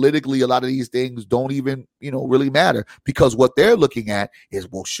 politically, a lot of these things don't even, really matter, because what they're looking at is,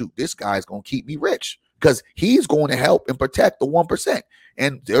 well, shoot, this guy's going to keep me rich because he's going to help and protect the 1%.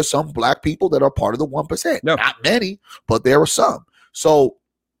 And there's some black people that are part of the 1%. No. Not many, but there are some. So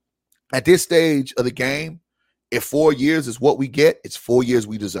at this stage of the game, if 4 years is what we get, it's 4 years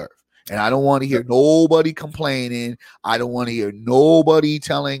we deserve. And I don't want to hear nobody complaining. I don't want to hear nobody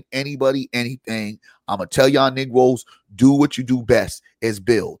telling anybody anything. I'm going to tell y'all Negroes, do what you do best, is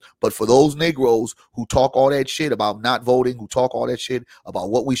build. But for those Negroes who talk all that shit about not voting, who talk all that shit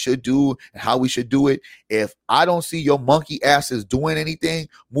about what we should do and how we should do it, if I don't see your monkey asses doing anything,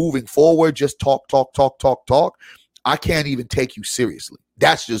 moving forward, just talk, I can't even take you seriously.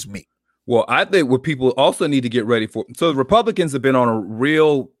 That's just me. Well, I think what people also need to get ready for. So the Republicans have been on a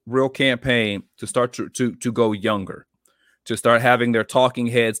real campaign to start to go younger, to start having their talking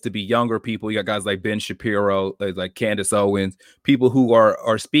heads to be younger people. You got guys like Ben Shapiro, like Candace Owens, people who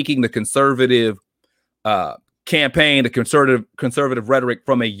are speaking the conservative campaign, the conservative rhetoric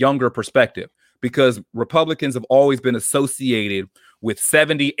from a younger perspective, because Republicans have always been associated with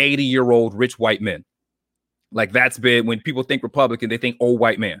 70, 80-year-old rich white men. Like that's been, when people think Republican, they think old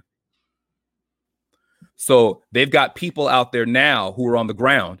white man. So they've got people out there now who are on the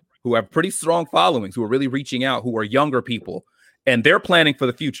ground, who have pretty strong followings, who are really reaching out, who are younger people, and they're planning for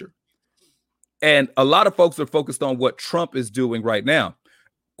the future. And a lot of folks are focused on what Trump is doing right now.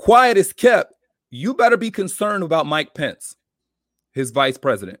 Quiet is kept. You better be concerned about Mike Pence, his vice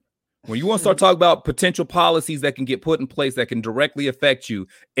president. When you want to start talking about potential policies that can get put in place that can directly affect you,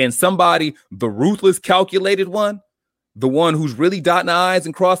 and somebody, the ruthless, calculated one, the one who's really dotting the I's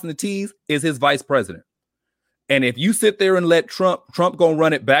and crossing the T's, is his vice president. And if you sit there and let Trump gonna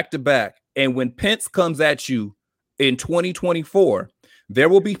run it back to back, and when Pence comes at you in 2024, there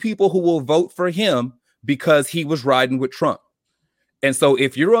will be people who will vote for him because he was riding with Trump. And so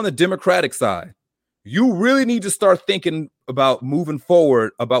if you're on the Democratic side, you really need to start thinking about moving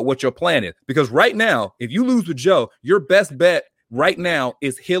forward about what your plan is. Because right now, if you lose with Joe, your best bet right now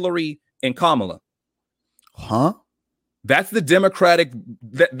is Hillary and Kamala. Huh? That's the Democratic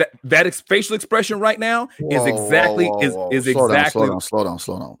that facial expression right now is exactly. Slow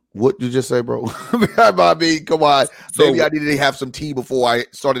down. What did you just say, bro? I mean, come on. So, maybe I needed to have some tea before I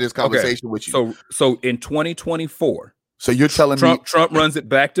started this conversation with you. So in 2024, so you're telling me Trump runs it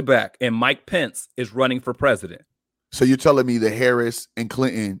back to back, and Mike Pence is running for president. So you're telling me the Harris and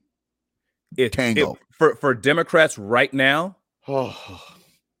Clinton tango for Democrats right now?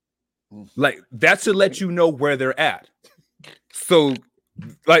 Like that's to let you know where they're at. So,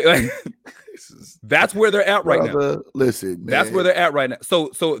 like that's where they're at right now. Listen, man. That's where they're at right now.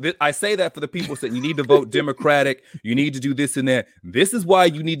 So I say that for the people saying you need to vote Democratic, you need to do this and that. This is why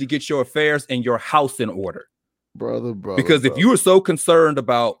you need to get your affairs and your house in order, brother. Because if you are so concerned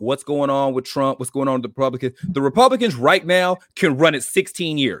about what's going on with Trump, what's going on with the Republicans right now can run it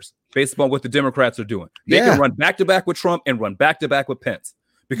 16 years based upon what the Democrats are doing. They can run back to back with Trump and run back to back with Pence.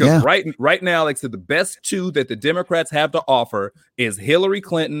 Because right now, like I said, the best two that the Democrats have to offer is Hillary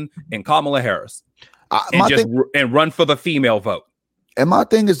Clinton and Kamala Harris, and run for the female vote. And my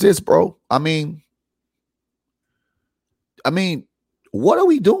thing is this, bro. I mean, what are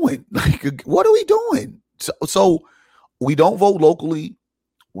we doing? Like, what are we doing? So we don't vote locally.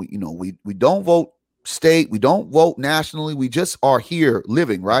 We don't vote state. We don't vote nationally. We just are here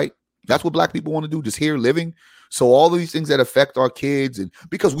living, right? That's what black people want to do, just here living. So all of these things that affect our kids, and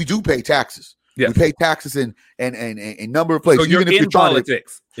because we do pay taxes, we pay taxes in a number of places. So you're in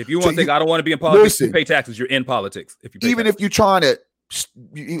politics. If you want to think I don't want to be in politics, you pay taxes. You're in politics. If you're trying to,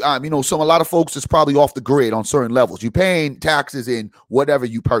 a lot of folks is probably off the grid on certain levels. You're paying taxes in whatever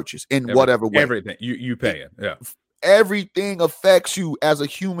you purchase in whatever way. Everything you pay it. Yeah. Everything affects you as a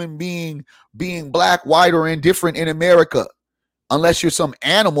human being black, white, or indifferent in America. Unless you're some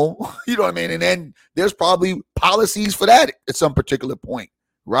animal, you know what I mean? And then there's probably policies for that at some particular point,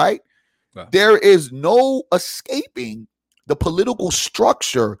 right? Wow. There is no escaping the political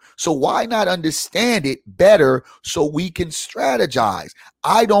structure. So why not understand it better so we can strategize?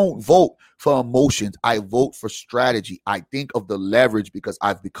 I don't vote for emotions. I vote for strategy. I think of the leverage because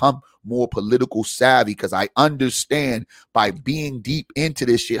I've become more political savvy because I understand by being deep into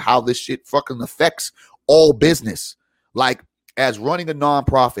this shit how this shit fucking affects all business. Like, as running a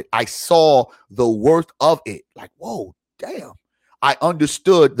nonprofit, I saw the worth of it. Like, whoa, damn. I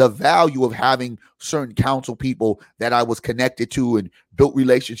understood the value of having certain council people that I was connected to and built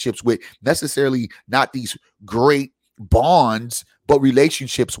relationships with, necessarily not these great bonds, but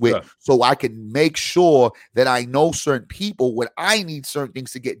relationships with, yeah. So I can make sure that I know certain people when I need certain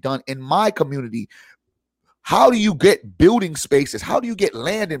things to get done in my community. How do you get building spaces? How do you get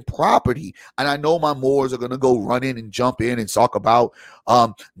land and property? And I know my Moors are going to go run in and jump in and talk about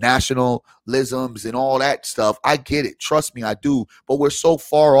nationalisms and all that stuff. I get it. Trust me, I do. But we're so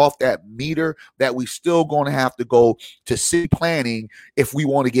far off that meter that we still going to have to go to city planning if we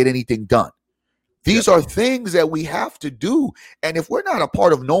want to get anything done. These are things that we have to do. And if we're not a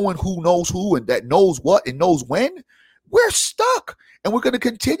part of knowing who knows who and that knows what and knows when, we're stuck. And we're going to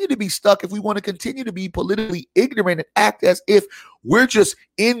continue to be stuck if we want to continue to be politically ignorant and act as if we're just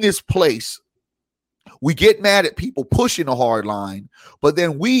in this place. We get mad at people pushing a hard line, but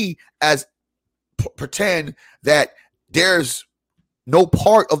then we pretend that there's no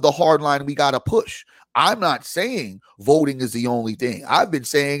part of the hard line we got to push. I'm not saying voting is the only thing. I've been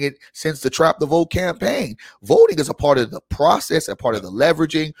saying it since the Trap the Vote campaign. Voting is a part of the process, a part of the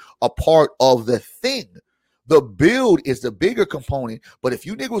leveraging, a part of the thing. The build is the bigger component, but if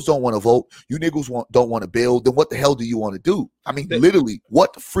you niggas don't want to vote, you niggas don't want to build, then what the hell do you want to do? I mean, literally,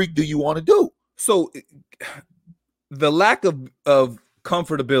 what the freak do you want to do? So the lack of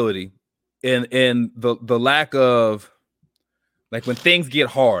comfortability and the lack of, like, when things get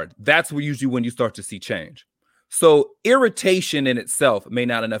hard, that's usually when you start to see change. So irritation in itself may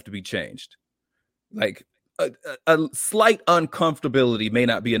not enough to be changed. Like a slight uncomfortability may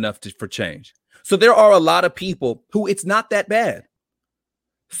not be enough for change. So there are a lot of people who it's not that bad.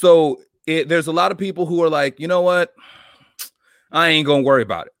 So there's a lot of people who are like, you know what? I ain't going to worry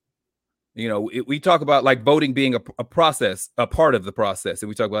about it. You know, we talk about like voting being a process, a part of the process. And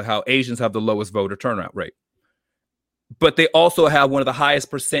we talk about how Asians have the lowest voter turnout rate. But they also have one of the highest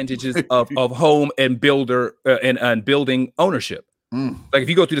percentages of home and builder and building ownership. Like if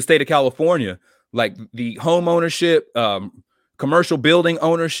you go through the state of California, like the home ownership, commercial building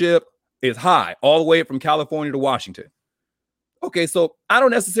ownership is high all the way from California to Washington. Okay, so I don't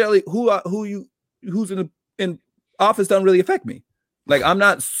necessarily who's in office doesn't really affect me. Like I'm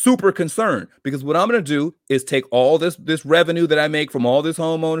not super concerned because what I'm going to do is take all this revenue that I make from all this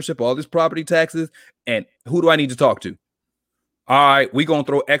home ownership, all this property taxes, and who do I need to talk to? All right, we're going to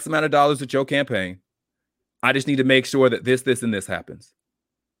throw X amount of dollars at your campaign. I just need to make sure that this, and this happens.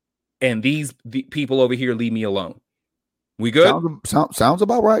 And the people over here leave me alone. We good? Sounds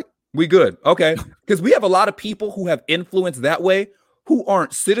about right. We good. Okay. Because we have a lot of people who have influence that way who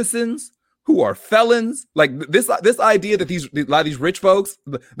aren't citizens, who are felons. Like this idea that a lot of these rich folks,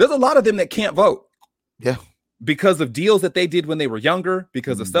 there's a lot of them that can't vote. Yeah. Because of deals that they did when they were younger,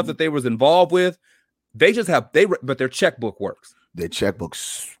 because of stuff that they was involved with. But their checkbook works. Their checkbook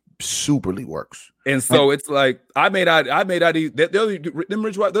superly works. And so it's like, I made out them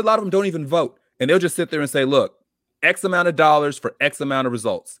rich, a lot of them don't even vote. And they'll just sit there and say, look, X amount of dollars for X amount of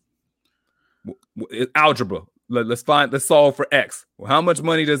results. Algebra. Let's solve for X. Well, how much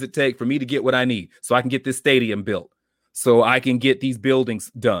money does it take for me to get what I need so I can get this stadium built, so I can get these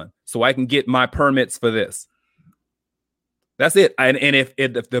buildings done, so I can get my permits for this? That's it. And if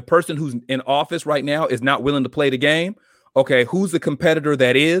the person who's in office right now is not willing to play the game, okay, who's the competitor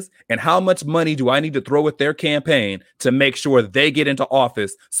that is, and how much money do I need to throw at their campaign to make sure they get into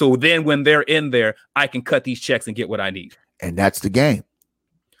office? So then when they're in there, I can cut these checks and get what I need. And that's the game.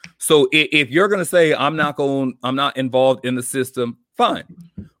 So if you're going to say I'm not involved in the system, fine,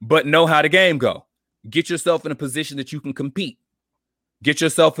 but know how the game go. Get yourself in a position that you can compete. Get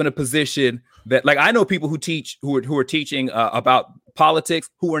yourself in a position that, like, I know people who are teaching about politics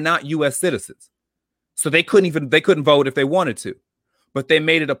who are not U.S. citizens, so they couldn't vote if they wanted to, but they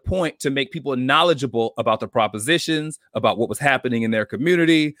made it a point to make people knowledgeable about the propositions, about what was happening in their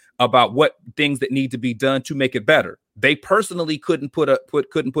community, about what things that need to be done to make it better. They personally couldn't put a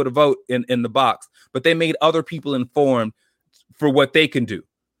vote in the box, but they made other people informed for what they can do.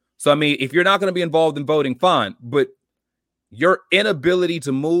 So, I mean, if you're not going to be involved in voting, fine. But your inability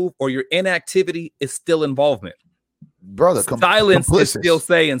to move or your inactivity is still involvement. Brother, silence is still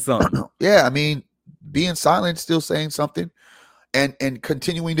saying something. Yeah, I mean, being silent is still saying something. And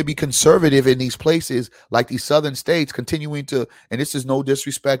continuing to be conservative in these places like these southern states, continuing to, and this is no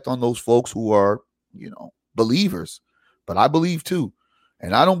disrespect on those folks who are, believers, but I believe too.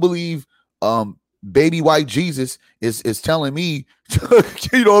 And I don't believe baby white Jesus is telling me,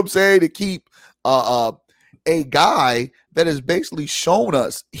 you know what I'm saying, to keep a guy that has basically shown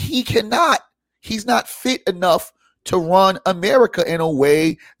us he's not fit enough to run America in a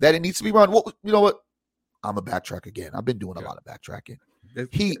way that it needs to be run. Well, you know what? I'm a backtrack again. I've been doing a lot of backtracking.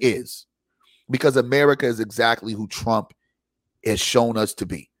 He is, because America is exactly who Trump has shown us to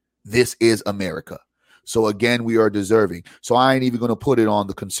be. This is America. So again, we are deserving. So I ain't even going to put it on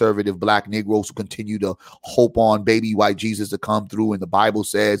the conservative black Negroes who continue to hope on baby white Jesus to come through. And the Bible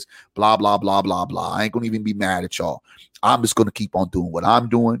says blah, blah, blah, blah, blah. I ain't going to even be mad at y'all. I'm just going to keep on doing what I'm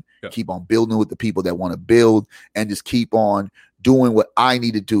doing, keep on building with the people that want to build, and just keep on doing what I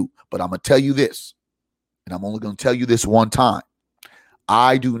need to do. But I'm going to tell you this. And I'm only going to tell you this one time.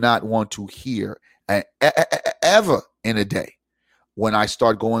 I do not want to hear ever in a day when I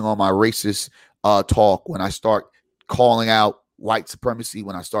start going on my racist talk, when I start calling out white supremacy,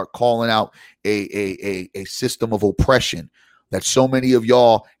 when I start calling out a system of oppression that so many of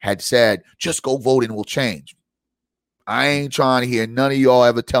y'all had said, just go vote and we'll change. I ain't trying to hear none of y'all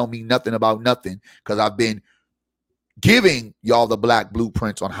ever tell me nothing about nothing, because I've been giving y'all the black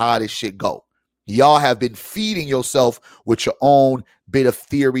blueprints on how this shit go. Y'all have been feeding yourself with your own bit of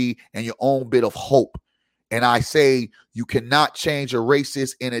theory and your own bit of hope. And I say you cannot change a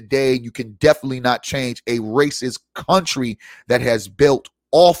racist in a day. You can definitely not change a racist country that has built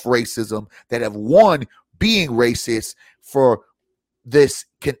off racism, that have won being racist for this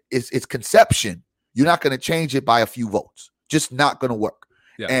its conception. You're not going to change it by a few votes. Just not going to work.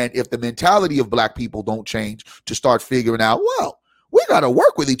 Yeah. And if the mentality of black people don't change to start figuring out, well, we got to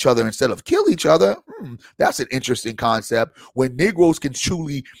work with each other instead of kill each other. That's an interesting concept. When Negroes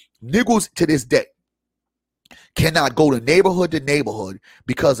to this day cannot go to neighborhood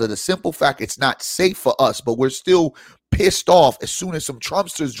because of the simple fact it's not safe for us, but we're still pissed off as soon as some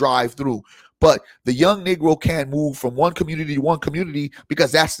Trumpsters drive through. But the young Negro can't move from one community to one community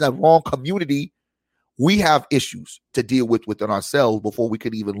because that's the wrong community. We have issues to deal with within ourselves before we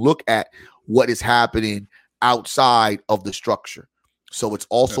could even look at what is happening outside of the structure. So it's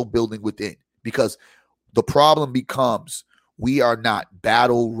also building within, because the problem becomes we are not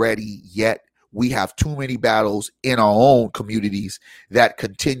battle ready yet. We have too many battles in our own communities that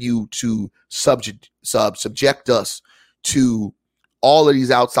continue to subject us to all of these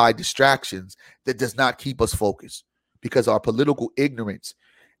outside distractions that does not keep us focused, because our political ignorance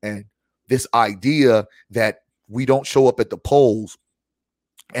and this idea that we don't show up at the polls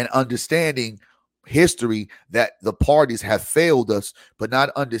and understanding history that the parties have failed us, but not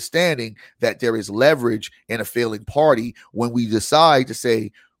understanding that there is leverage in a failing party when we decide to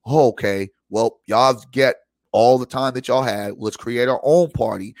say, oh, okay, well, y'all get all the time that y'all had. Let's create our own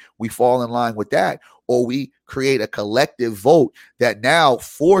party. We fall in line with that, or we create a collective vote that now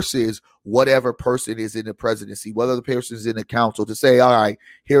forces whatever person is in the presidency, whether the person is in the council, to say, all right,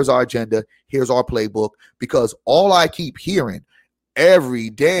 here's our agenda, here's our playbook. Because all I keep hearing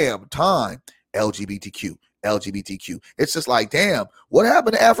every damn time, LGBTQ. It's just like, damn, what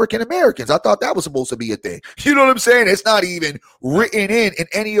happened to African Americans? I thought that was supposed to be a thing. You know what I'm saying? It's not even written in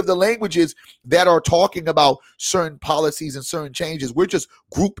any of the languages that are talking about certain policies and certain changes. We're just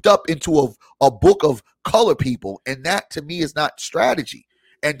grouped up into a book of color people. And that to me is not strategy.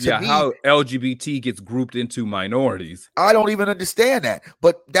 And to me, how LGBT gets grouped into minorities, I don't even understand that.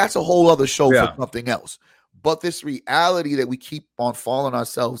 But that's a whole other show for something else. But this reality that we keep on falling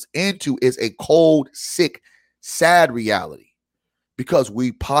ourselves into is a cold, sick, sad reality, because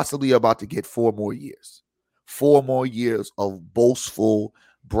we possibly are about to get 4 more years of boastful,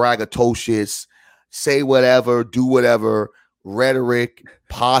 braggadocious, say whatever, do whatever rhetoric,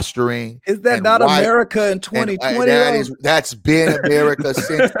 posturing. Is that not America in 2020? That's been America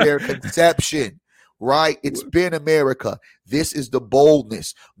since their conception. Right? It's been America. This is the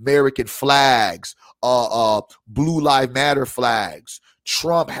boldness. American flags, Blue Lives Matter flags,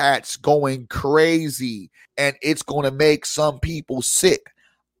 Trump hats going crazy, and it's going to make some people sick.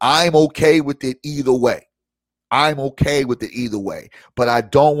 I'm okay with it either way. But I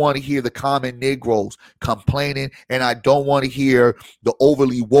don't want to hear the common Negroes complaining, and I don't want to hear the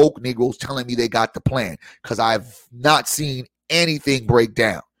overly woke Negroes telling me they got the plan, because I've not seen anything break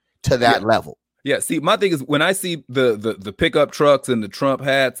down to that level. Yeah, see, my thing is when I see the pickup trucks and the Trump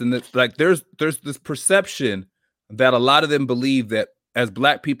hats and like there's this perception that a lot of them believe that as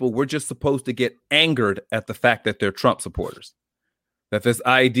black people, we're just supposed to get angered at the fact that they're Trump supporters. That this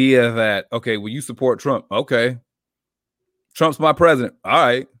idea that, okay, well, you support Trump. Okay. Trump's my president. All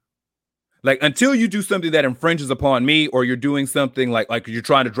right. Like until you do something that infringes upon me, or you're doing something like you're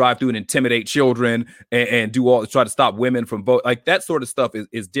trying to drive through and intimidate children and try to stop women from vote, like that sort of stuff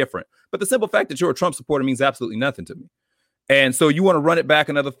is different. But the simple fact that you're a Trump supporter means absolutely nothing to me. And so you want to run it back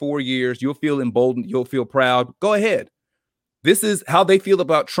another 4 years. You'll feel emboldened. You'll feel proud. Go ahead. This is how they feel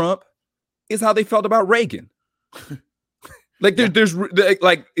about Trump is how they felt about Reagan. Like there's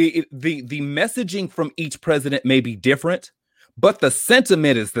like the messaging from each president may be different, but the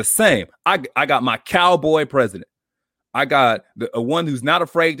sentiment is the same. I got my cowboy president. I got one who's not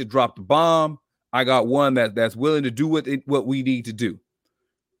afraid to drop the bomb. I got one that's willing to do what we need to do.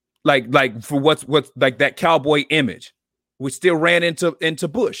 Like for what's like that cowboy image, which still ran into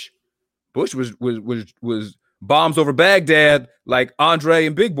Bush. Bush was bombs over Baghdad like Andre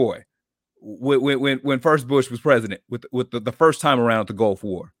and Big Boy when first Bush was president with the first time around the Gulf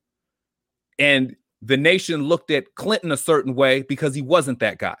War. And the nation looked at Clinton a certain way because he wasn't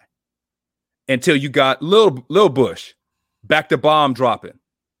that guy. Until you got little Bush back to bomb dropping.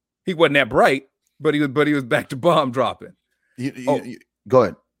 He wasn't that bright, but he was back to bomb dropping. Go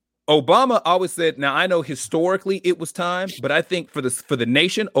ahead. Obama always said, now I know historically it was time, but I think for the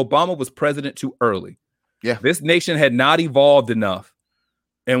nation, Obama was president too early. Yeah. This nation had not evolved enough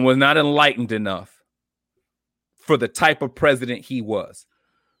and was not enlightened enough for the type of president he was.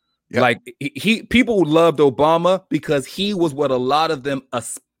 Yep. Like people loved Obama because he was what a lot of them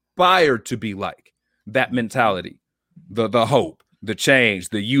aspired to be like. That mentality, the hope, the change,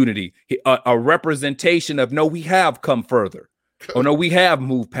 the unity, a representation of no, we have come further. Oh no, we have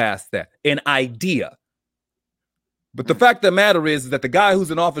moved past that. An idea. But the fact of the matter is that the guy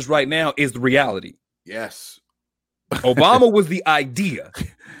who's in office right now is the reality. Yes. Obama was the idea.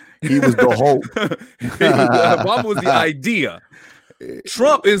 He was the hope. Obama was the idea.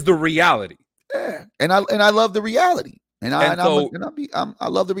 Trump is the reality. Yeah. And I love the reality. I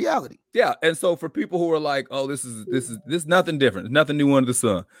love the reality. Yeah. And so for people who are like, oh, this is nothing different. There's nothing new under the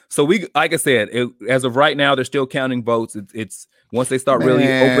sun. So we, like I said, as of right now, they're still counting votes. It's once they start really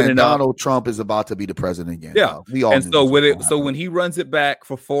opening up. Donald Trump is about to be the president again. Yeah. We all. And so when he runs it back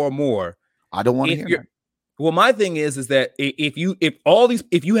for 4 more, I don't want to hear that. Well, my thing is that if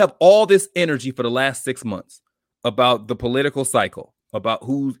you have all this energy for the last 6 months about the political cycle, about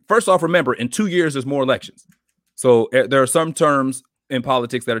who, first off, remember in 2 years, there's more elections. So there are some terms in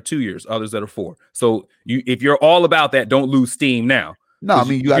politics that are 2 years, others that are 4. So if you're all about that, don't lose steam now. No, I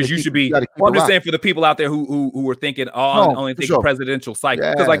mean, you should be. I'm just saying for the people out there who are thinking, I'm only thinking presidential cycle.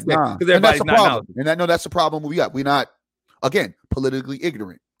 Because everybody's not knowledgeable. And I know that's the problem we got. We're not, again, politically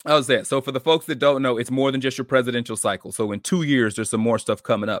ignorant. I was there. So for the folks that don't know, it's more than just your presidential cycle. So in 2 years, there's some more stuff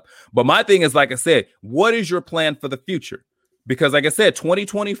coming up. But my thing is, like I said, what is your plan for the future? Because like I said,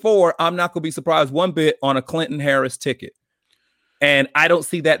 2024, I'm not going to be surprised one bit on a Clinton-Harris ticket. And I don't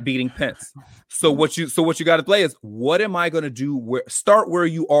see that beating Pence. So what you got to play is, what am I going to do? Start where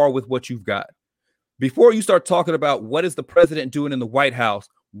you are with what you've got. Before you start talking about what is the president doing in the White House,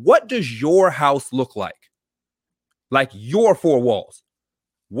 what does your house look like? Like your 4 walls.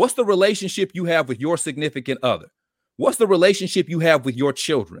 What's the relationship you have with your significant other? What's the relationship you have with your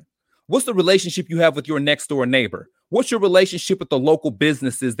children? What's the relationship you have with your next door neighbor? What's your relationship with the local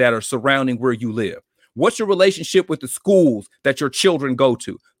businesses that are surrounding where you live? What's your relationship with the schools that your children go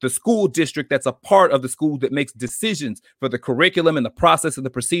to? The school district that's a part of the school that makes decisions for the curriculum and the process and the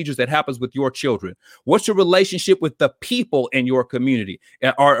procedures that happens with your children? What's your relationship with the people in your community?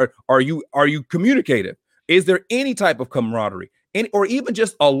 Are you communicative? Is there any type of camaraderie? Or even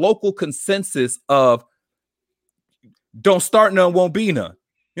just a local consensus of don't start none, won't be none.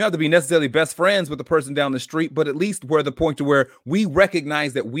 You don't have to be necessarily best friends with the person down the street, but at least we're the point to where we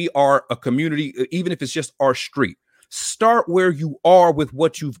recognize that we are a community, even if it's just our street. Start where you are with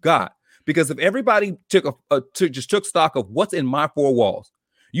what you've got. Because if everybody took stock of what's in my 4 walls,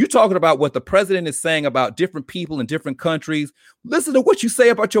 you talking about what the president is saying about different people in different countries, listen to what you say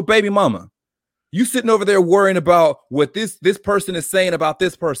about your baby mama. You sitting over there worrying about what this person is saying about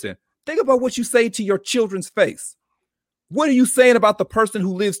this person. Think about what you say to your children's face. What are you saying about the person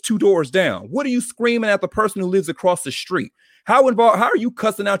who lives 2 doors down? What are you screaming at the person who lives across the street? How are you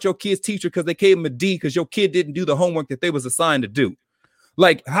cussing out your kid's teacher because they gave him a D because your kid didn't do the homework that they was assigned to do?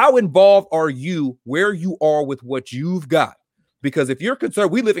 Like, how involved are you where you are with what you've got? Because if you're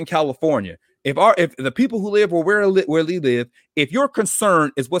concerned, we live in California. If the people who live where we live, if your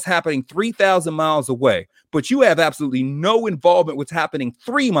concern is what's happening 3,000 miles away, but you have absolutely no involvement with what's happening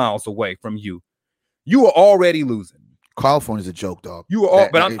 3 miles away from you, you are already losing. California's a joke, dog. You are all,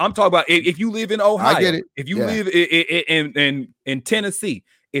 but I'm talking about if you live in Ohio, I get it. If you live in Tennessee,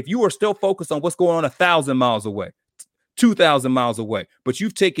 if you are still focused on what's going on 1,000 miles away, 2,000 miles away, but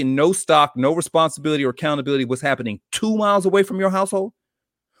you've taken no stock, no responsibility or accountability what's happening 2 miles away from your household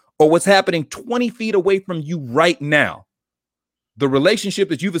or what's happening 20 feet away from you right now, the relationship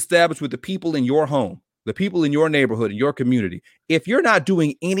that you've established with the people in your home, the people in your neighborhood, in your community, if you're not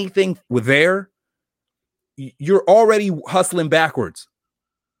doing anything with you're already hustling backwards.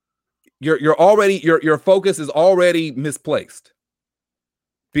 You're already your focus is already misplaced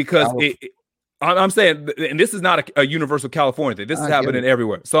because I'm saying, and this is not a universal California thing. This is happening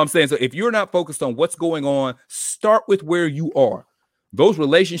everywhere. So I'm saying, so if you're not focused on what's going on, start with where you are. Those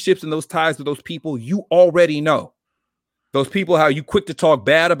relationships and those ties with those people, you already know. Those people, how you quick to talk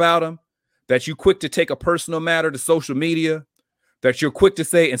bad about them, that you quick to take a personal matter to social media, that you're quick to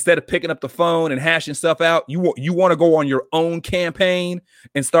say, instead of picking up the phone and hashing stuff out, you want to go on your own campaign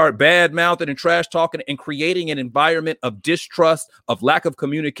and start bad mouthing and trash talking and creating an environment of distrust, of lack of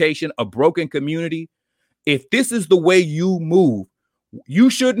communication, a broken community. If this is the way you move, you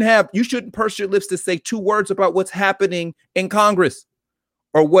shouldn't purse your lips to say 2 words about what's happening in Congress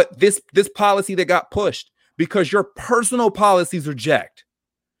or what this policy that got pushed, because your personal policies are jacked.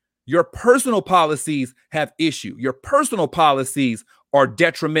 Your personal policies have issue. Your personal policies are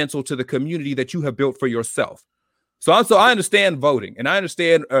detrimental to the community that you have built for yourself. So I understand voting and I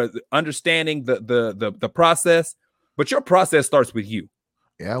understand understanding the process, but your process starts with you.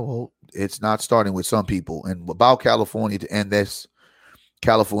 Yeah, well, it's not starting with some people. And about California, to end this,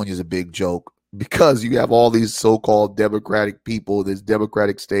 California is a big joke because you have all these so-called Democratic people, this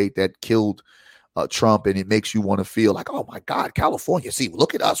Democratic state that killed Trump, and it makes you want to feel like, oh my God, California, see,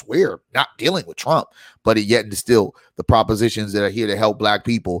 look at us, we're not dealing with Trump, but yet and still the propositions that are here to help black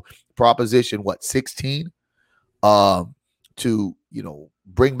people, proposition 16 to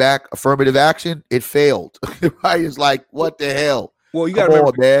bring back affirmative action, it failed. Right? It's like, what the hell? Well, you got to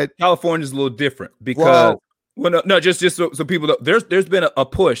remember, man, California's a little different because just so people know, there's been a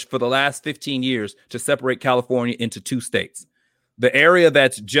push for the last 15 years to separate California into 2 states. The area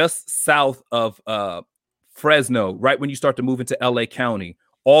that's just south of Fresno, right when you start to move into LA County,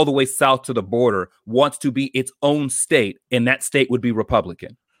 all the way south to the border, wants to be its own state, and that state would be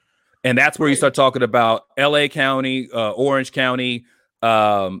Republican. And that's where you start talking about LA County, Orange County.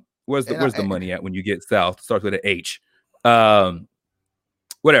 Where's the money at when you get south? Starts with an H.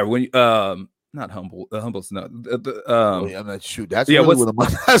 Whatever. When you not humble, humble's not. I'm not sure. That's really where the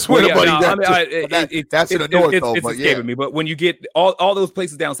money. That's where the money. That's in the north, though. It's escaping me. But when you get all those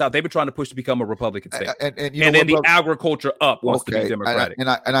places down south, they've been trying to push to become a Republican state, and then the agriculture up wants to be Democratic. And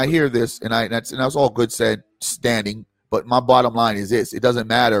I hear this, and that's all good said, standing. But my bottom line is this: it doesn't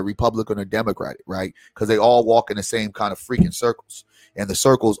matter Republican or Democratic, right? Because they all walk in the same kind of freaking circles, and the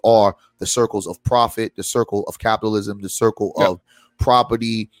circles are the circles of profit, the circle of capitalism, the circle of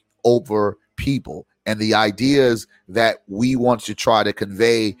property over people. And the ideas that we want to try to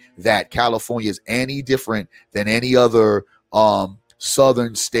convey that California is any different than any other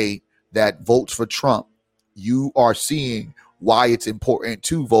southern state that votes for Trump, you are seeing why it's important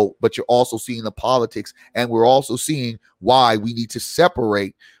to vote, but you're also seeing the politics, and we're also seeing why we need to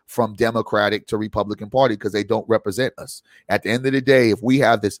separate from Democratic to Republican Party, because they don't represent us. At the end of the day, if we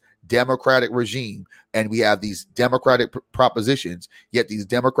have this Democratic regime and we have these Democratic propositions, yet these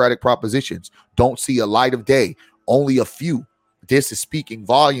Democratic propositions don't see a light of day, only a few, this is speaking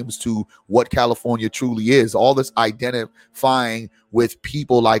volumes to what California truly is. All this identifying with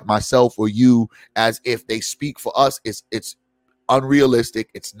people like myself or you as if they speak for us, it's unrealistic.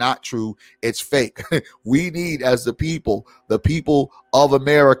 It's not true. It's fake. We need, as the people of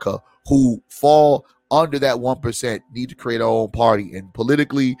America who fall under that 1%, need to create our own party. And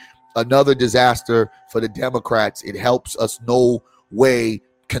politically, another disaster for the Democrats. It helps us no way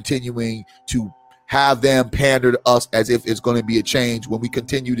continuing to have them pander to us as if it's going to be a change when we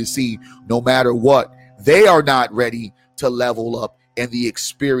continue to see, no matter what, they are not ready to level up in the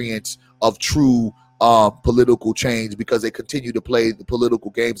experience of true political change, because they continue to play the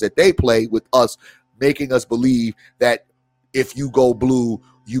political games that they play with us, making us believe that if you go blue,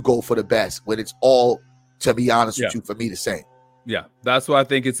 you go for the best, when it's all, to be honest with you, for me, the same. Yeah, that's why I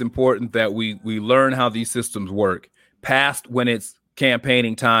think it's important that we learn how these systems work past when it's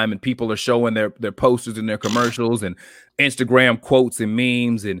campaigning time and people are showing their posters and their commercials and Instagram quotes and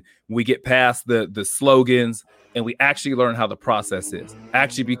memes, and we get past the slogans and we actually learn how the process is,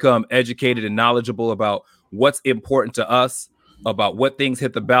 actually become educated and knowledgeable about what's important to us, about what things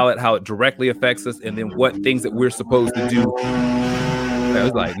hit the ballot, how it directly affects us, and then what things that we're supposed to do. It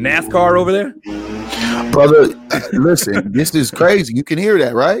was like NASCAR over there. Brother, listen, this is crazy. You can hear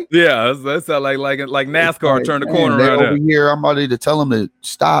that, right? Yeah, that sounds like NASCAR turned the corner around over here. I'm ready to tell them to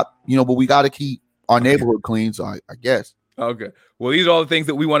stop, but we got to keep our neighborhood clean. So I guess. Okay. Well, these are all the things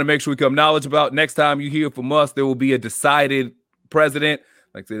that we want to make sure we become knowledgeable about. Next time you hear from us, there will be a decided president.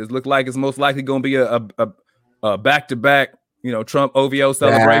 Like I said, it looks like it's most likely going to be a back-to-back, Trump OVO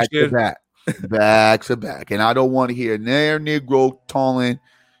celebration. Back to back. And I don't want to hear their Negro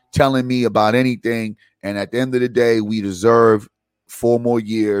telling me about anything. And at the end of the day, we deserve 4 more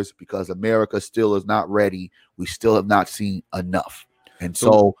years because America still is not ready. We still have not seen enough. And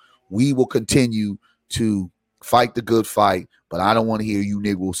so we will continue to fight the good fight. But I don't want to hear you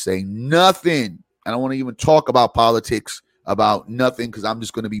Negroes say nothing. I don't want to even talk about politics, about nothing, because I'm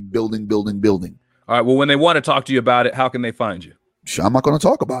just going to be building. All right. Well, when they want to talk to you about it, how can they find you? I'm not going to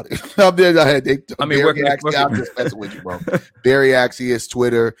talk about it. I'm just messing with you, bro. Barry Axius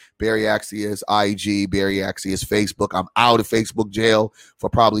Twitter, Barry Axius IG, Barry Axius Facebook. I'm out of Facebook jail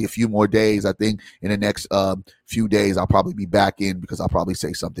for probably a few more days. I think in the next few days, I'll probably be back in because I'll probably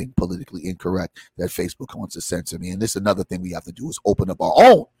say something politically incorrect that Facebook wants to censor me. And this is another thing we have to do is open up our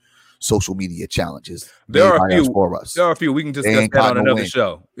own social media challenges. There are a few. We can discuss that on another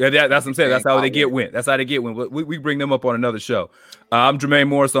show. Yeah, that's what I'm saying. That's how they get win. That's how they get win. We bring them up on another show. I'm Jermaine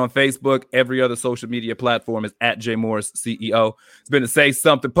Morris on Facebook. Every other social media platform is at J Morris CEO. It's been the Say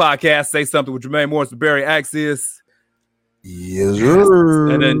Something podcast. Say Something with Jermaine Morris and Barry Axius. Yes, sir.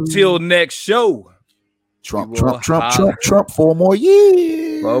 And until next show, Trump, 4 more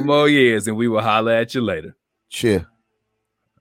years. 4 more years, and we will holler at you later. Cheers.